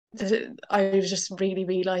 I was just really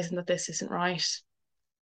realizing that this isn't right.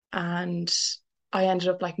 And I ended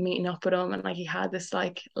up like meeting up with him, and like he had this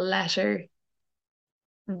like letter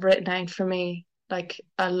written out for me, like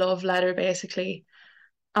a love letter basically.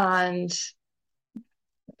 And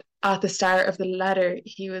at the start of the letter,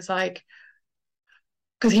 he was like,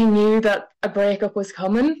 because he knew that a breakup was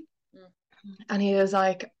coming, and he was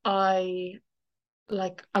like,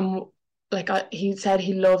 he said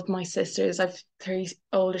he loved my sisters. I've 3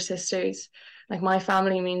 older sisters. Like, my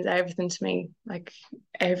family means everything to me, like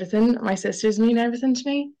everything. My sisters mean everything to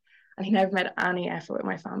me. And he never made any effort with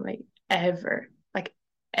my family ever, like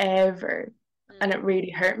ever. And it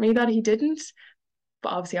really hurt me that he didn't.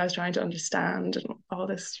 But obviously I was trying to understand and all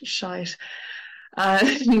this shite.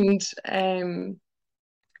 And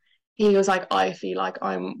he was like, I feel like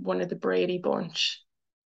I'm one of the Brady bunch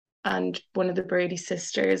and one of the Brady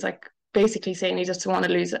sisters, like basically saying he doesn't want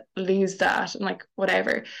to lose that and like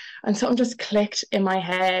whatever. And something just clicked in my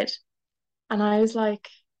head. And I was like,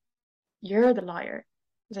 you're the liar.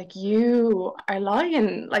 It's like, you are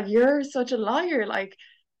lying. Like, you're such a liar. Like,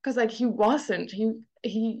 because like he wasn't.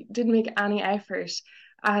 He didn't make any effort.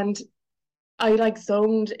 And I like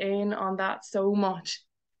zoned in on that so much.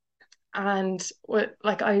 And what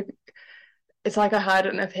like I it's like I had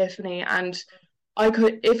an epiphany, and I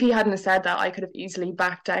could, if he hadn't said that, I could have easily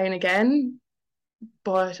backed down again.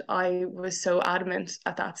 But I was so adamant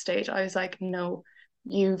at that stage. I was like, no,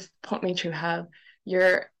 you've put me through hell.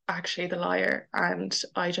 You're actually the liar. And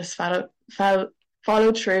I just followed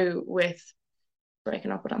through with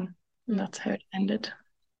breaking up with him. And that's how it ended.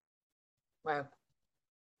 Wow.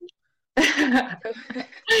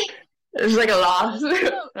 It was like a lot.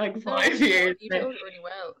 Like 5 years. You told it really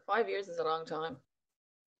well. 5 years is a long time.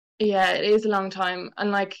 Yeah, it is a long time.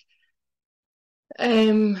 And like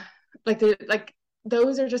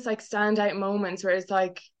those are just like standout moments where it's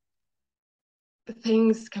like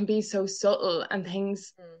things can be so subtle, and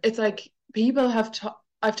things it's like people I've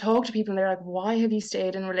talked to people and they're like, why have you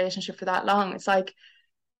stayed in a relationship for that long? It's like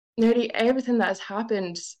nearly everything that has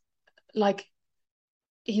happened, like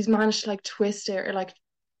he's managed to like twist it, or like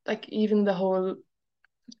even the whole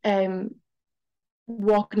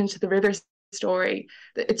walking into the river story.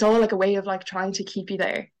 It's all like a way of like trying to keep you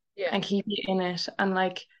there and keep you in it, and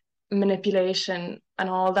like manipulation and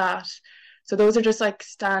all that. So those are just like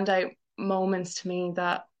standout moments to me,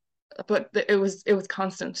 that but it was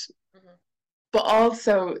constant. But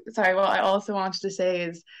also, sorry, what I also wanted to say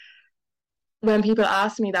is, when people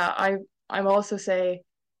ask me that, I'm also say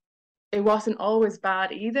it wasn't always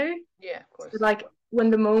bad either. Yeah, of course. So like when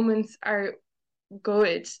the moments are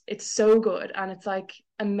good, it's so good and it's like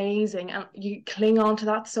amazing, and you cling on to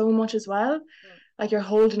that so much as well. Like you're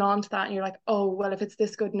holding on to that, and you're like, oh well, if it's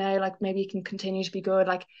this good now, like maybe it can continue to be good.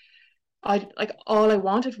 Like all I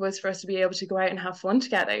wanted was for us to be able to go out and have fun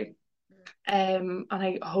together. And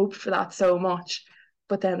I hoped for that so much,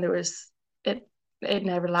 but then there was it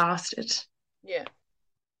never lasted. Yeah.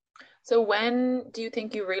 So when do you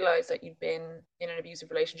think you realized that you'd been in an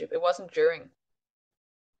abusive relationship? It wasn't during.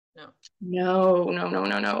 No.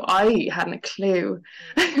 I hadn't a clue.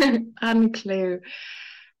 I hadn't a clue.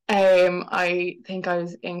 I think I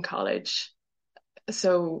was in college.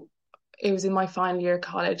 So it was in my final year of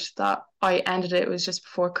college that I ended it. It was just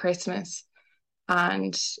before Christmas.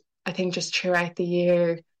 And I think just throughout the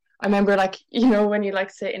year, I remember like, you know, when you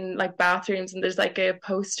like sit in like bathrooms and there's like a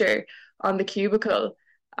poster on the cubicle,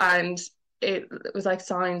 and it was like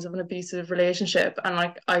signs of an abusive relationship. And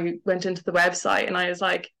like I went into the website and I was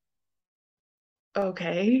like,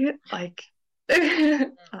 okay, like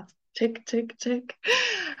that's tick, tick, tick.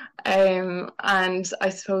 And I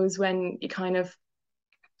suppose when you kind of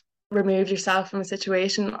remove yourself from a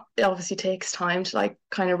situation, it obviously takes time to like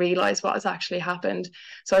kind of realize what has actually happened.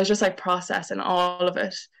 So I was just like processing all of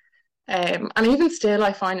it. And even still,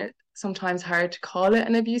 I find it sometimes hard to call it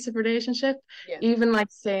an abusive relationship. Even like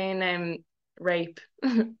saying rape,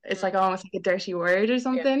 it's like almost like a dirty word or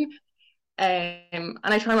something. And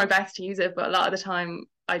I try my best to use it, but a lot of the time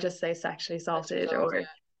I just say sexually assaulted or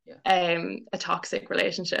a toxic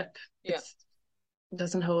relationship. It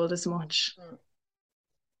doesn't hold as much.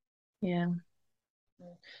 Yeah.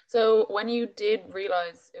 So when you did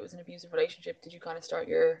realize it was an abusive relationship, did you kind of start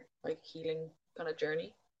your like healing kind of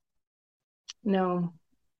journey? No.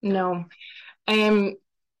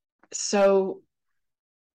 So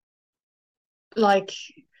like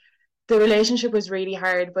the relationship was really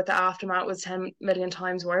hard, but the aftermath was 10 million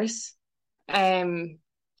times worse.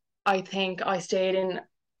 I think I stayed in,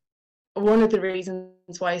 one of the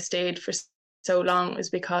reasons why I stayed for so long is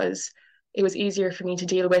because it was easier for me to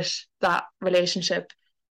deal with that relationship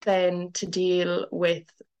than to deal with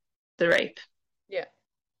the rape. Yeah.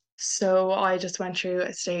 So I just went through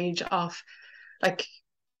a stage of like,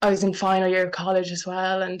 I was in final year of college as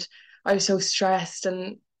well, and I was so stressed,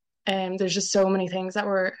 and there's just so many things that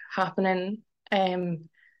were happening, and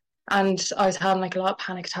I was having like a lot of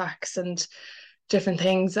panic attacks and different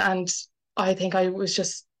things, and I think I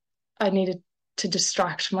needed to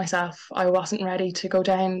distract myself. I wasn't ready to go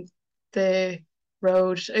down the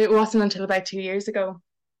road. It wasn't until about 2 years ago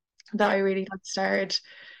that I really like started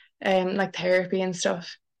like therapy and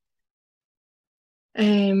stuff.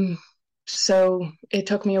 So it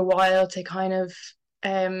took me a while to kind of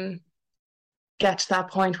get to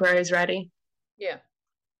that point where I was ready. Yeah.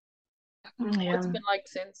 What's it Yeah. been like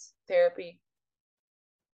since therapy?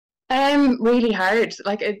 Really hard.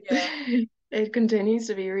 Like it Yeah, it continues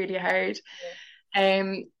to be really hard. yeah,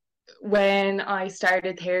 Um, when I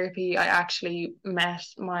started therapy, I actually met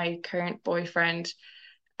my current boyfriend.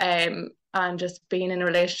 And just being in a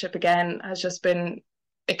relationship again has just been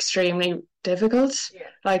extremely difficult. yeah,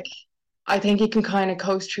 Like I think you can kind of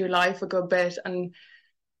coast through life a good bit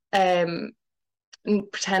um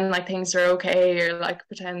and pretend like things are okay or like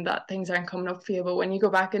pretend that things aren't coming up for you. But when you go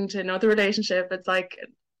back into another relationship, it's like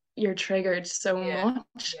you're triggered so yeah,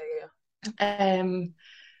 much. yeah, yeah. Um,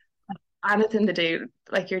 anything to do,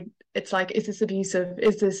 like it's like, is this abusive?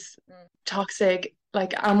 Is this Mm, toxic?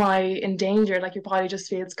 Like, am I in danger? Like your body just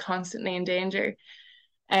feels constantly in danger.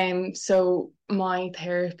 So my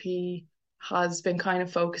therapy has been kind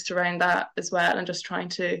of focused around that as well, and just trying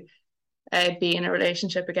to be in a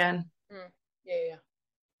relationship again. mm. Yeah, yeah.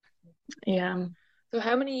 Yeah, So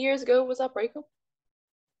how many years ago was that breakup?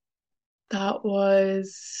 that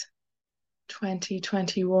was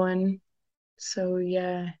 2021. So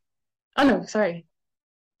yeah. Oh no, sorry.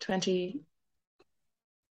 20,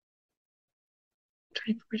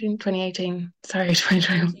 2014, 2018. Sorry,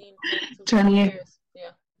 2021. 2018. So 20, years.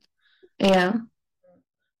 Yeah. yeah. Mm.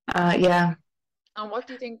 Yeah. And what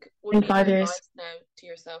do you think would In be your 5 years. advice now to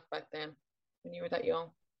yourself back then when you were that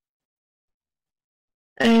young?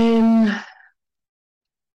 Um,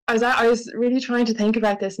 I was really trying to think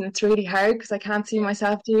about this, and it's really hard because I can't see Yeah,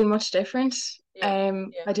 myself doing much different. yeah,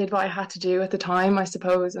 yeah. I did what I had to do at the time, I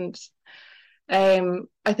suppose, and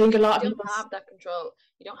I But think a you lot of don't people. have that control.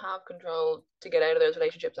 You don't have control to get out of those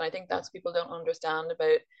relationships. And I think that's what people don't understand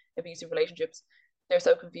about abusive relationships. They're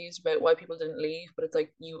so confused about why people didn't leave, but it's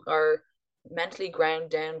like you are mentally ground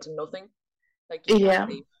down to nothing. Like you can't Yeah,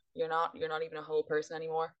 leave. You're not even a whole person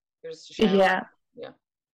anymore. You're just a shell. yeah, Yeah.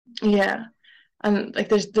 yeah, and like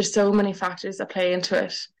there's so many factors that play into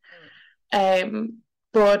it. Mm. Um,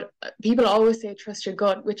 but people always say trust your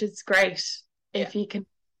gut, which is great Yeah. if you can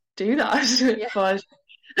do that. Yeah. But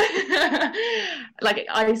like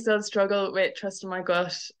I still struggle with trusting my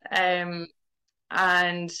gut.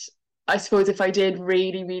 And I suppose if I did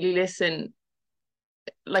really, really listen,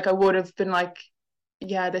 like I would have been like,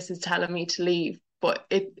 yeah, this is telling me to leave. But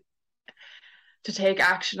it to take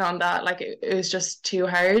action on that, like it was just too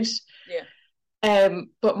hard. Yeah.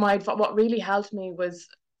 But my what really helped me was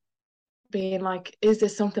being like, is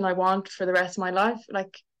this something I want for the rest of my life?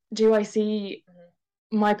 Like, do I see Hmm.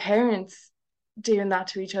 my parents doing that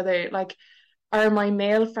to each other? Like, are my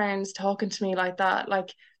male friends talking to me like that?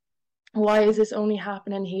 Like, why is this only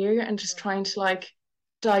happening here? And just Hmm. trying to like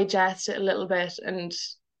digest it a little bit. And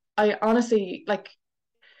I honestly like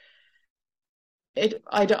it.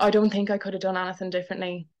 I don't think I could have done anything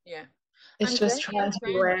differently. Yeah. It's And did just any of your trying to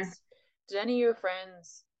be aware. friends, did any of your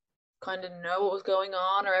friends kind of know what was going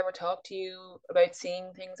on or ever talk to you about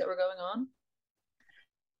seeing things that were going on?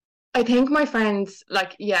 I think my friends,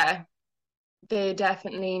 like, yeah, they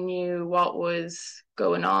definitely knew what was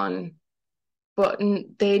going on, but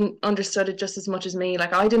they understood it just as much as me.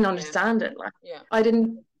 Like I didn't Yeah. understand it. Like Yeah. I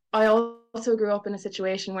didn't. I also grew up in a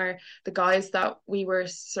situation where the guys that we were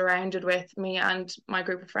surrounded with, me and my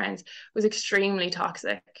group of friends, was extremely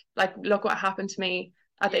toxic. Like look what happened to me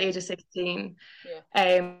at the Yeah. age of 16. Yeah.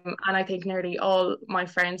 And I think nearly all my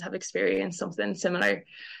friends have experienced something similar.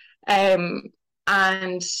 Um,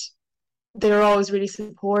 and they were always really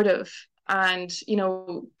supportive and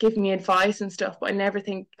give me advice and stuff, but I never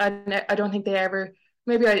think I don't think they ever,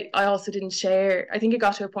 maybe I also didn't share. I think it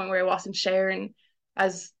got to a point where I wasn't sharing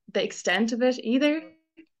as the extent of it either. Mm.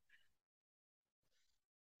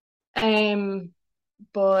 um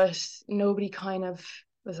but nobody kind of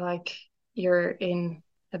was like, you're in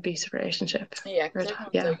abusive relationship. Yeah, because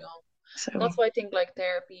everyone's so Yeah, young. And so that's why I think like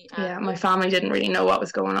therapy and yeah, my like, family didn't really know what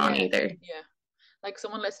was going on yeah, either. yeah. Like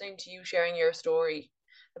someone listening to you sharing your story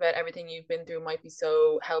about everything you've been through might be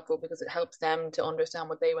so helpful because it helps them to understand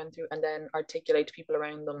what they went through and then articulate to people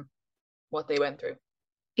around them what they went through.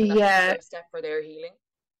 And that's like the Yeah, first step for their healing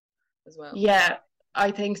as well. yeah,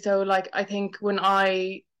 I think so. Like I think when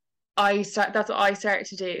I start that's what I started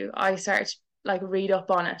to do. I started to like read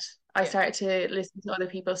up on it. I Yeah, started to listen to other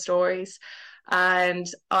people's stories, and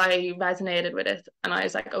I resonated with it. And I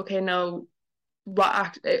was like, okay, no,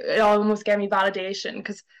 it almost gave me validation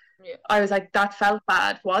because yeah. I was like, that felt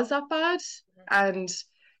bad. Was that bad? Hmm. And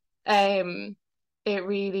um it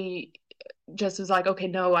really just was like, okay,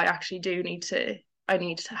 no, I actually do need to I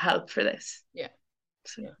need to help for this. Yeah,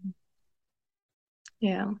 So yeah.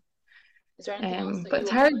 yeah. Is there anything else that But you it's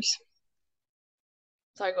want to hard. like?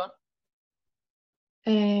 Sorry, go on.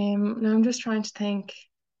 No, I'm just trying to think.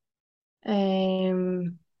 I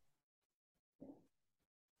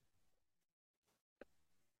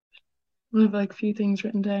have like a few things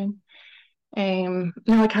written down. No,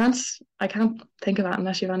 I can't think of that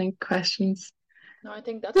unless you have any questions. No, I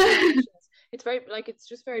think that's good questions. It's very like it's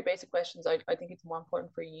just very basic questions. I think it's more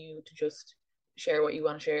important for you to just share what you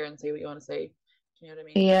want to share and say what you want to say. Do you know what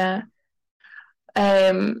I mean? Yeah.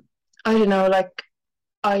 Um, I don't know, like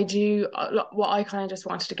I do what I kind of just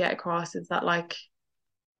wanted to get across is that like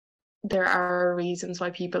there are reasons why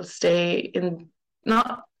people stay in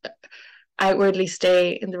not outwardly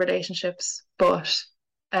stay in the relationships, but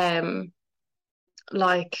um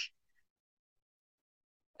like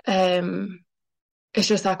um it's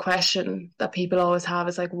just that question that people always have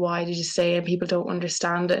is like, why did you stay? And people don't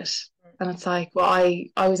understand it. Mm. And it's like, well, I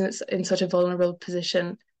was in such a vulnerable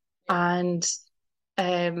position, Yeah. and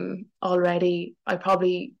already I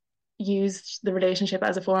probably used the relationship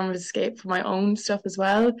as a form of escape for my own stuff as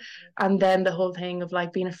well. Mm. And then the whole thing of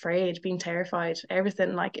like being afraid, being terrified,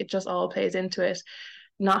 everything, like it just all plays into it.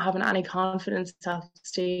 Not having any confidence,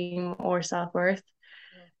 self-esteem or self-worth.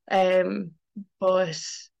 Mm. Um, but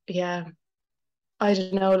yeah, I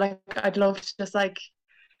don't know, like I'd love to just like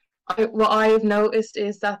what I've noticed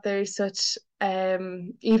is that there's such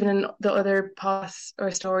even in the other posts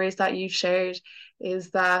or stories that you've shared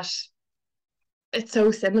is that it's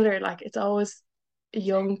so similar. Like it's always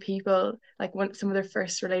young people, like when some of their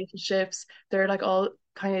first relationships, they're like all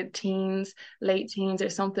kind of teens, late teens or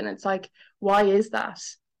something. It's like, why is that?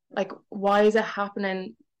 Like, why is it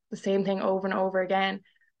happening the same thing over and over again?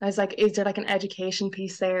 I was like, is there like an education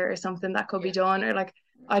piece there or something that could be Yeah. done? Or like,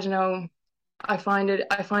 I don't know. I find it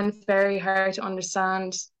very hard to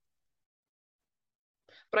understand.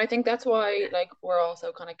 But I think that's why like we're all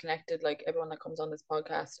so kind of connected, like everyone that comes on this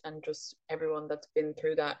podcast and just everyone that's been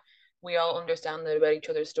through that. We all understand that about each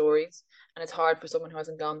other's stories. And it's hard for someone who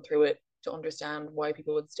hasn't gone through it to understand why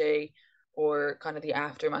people would stay or kind of the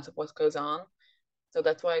aftermath of what goes on. So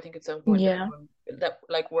that's why I think it's so important that Yeah, everyone that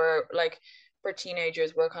like we're like for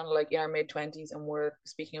teenagers we're kind of like in our mid 20s and we're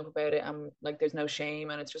speaking up about it and like there's no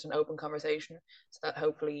shame and it's just an open conversation so that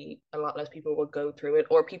hopefully a lot less people will go through it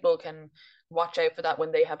or people can watch out for that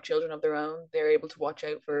when they have children of their own. They're able to watch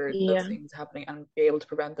out for those yeah, things happening and be able to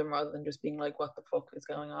prevent them rather than just being like what the fuck is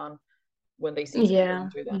going on when they see someone yeah, going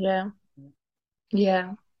through that. yeah,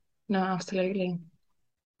 yeah. No, absolutely.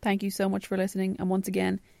 Thank you so much for listening, and once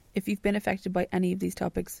again, if you've been affected by any of these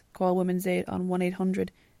topics, call Women's Aid on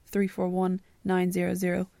 1800 341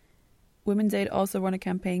 900. Women's Aid also run a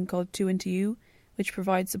campaign called Two Into You, which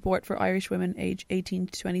provides support for Irish women aged 18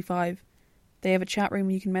 to 25. They have a chat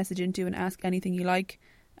room you can message into and ask anything you like,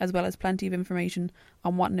 as well as plenty of information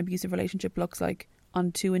on what an abusive relationship looks like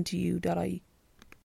on twointoyou.ie.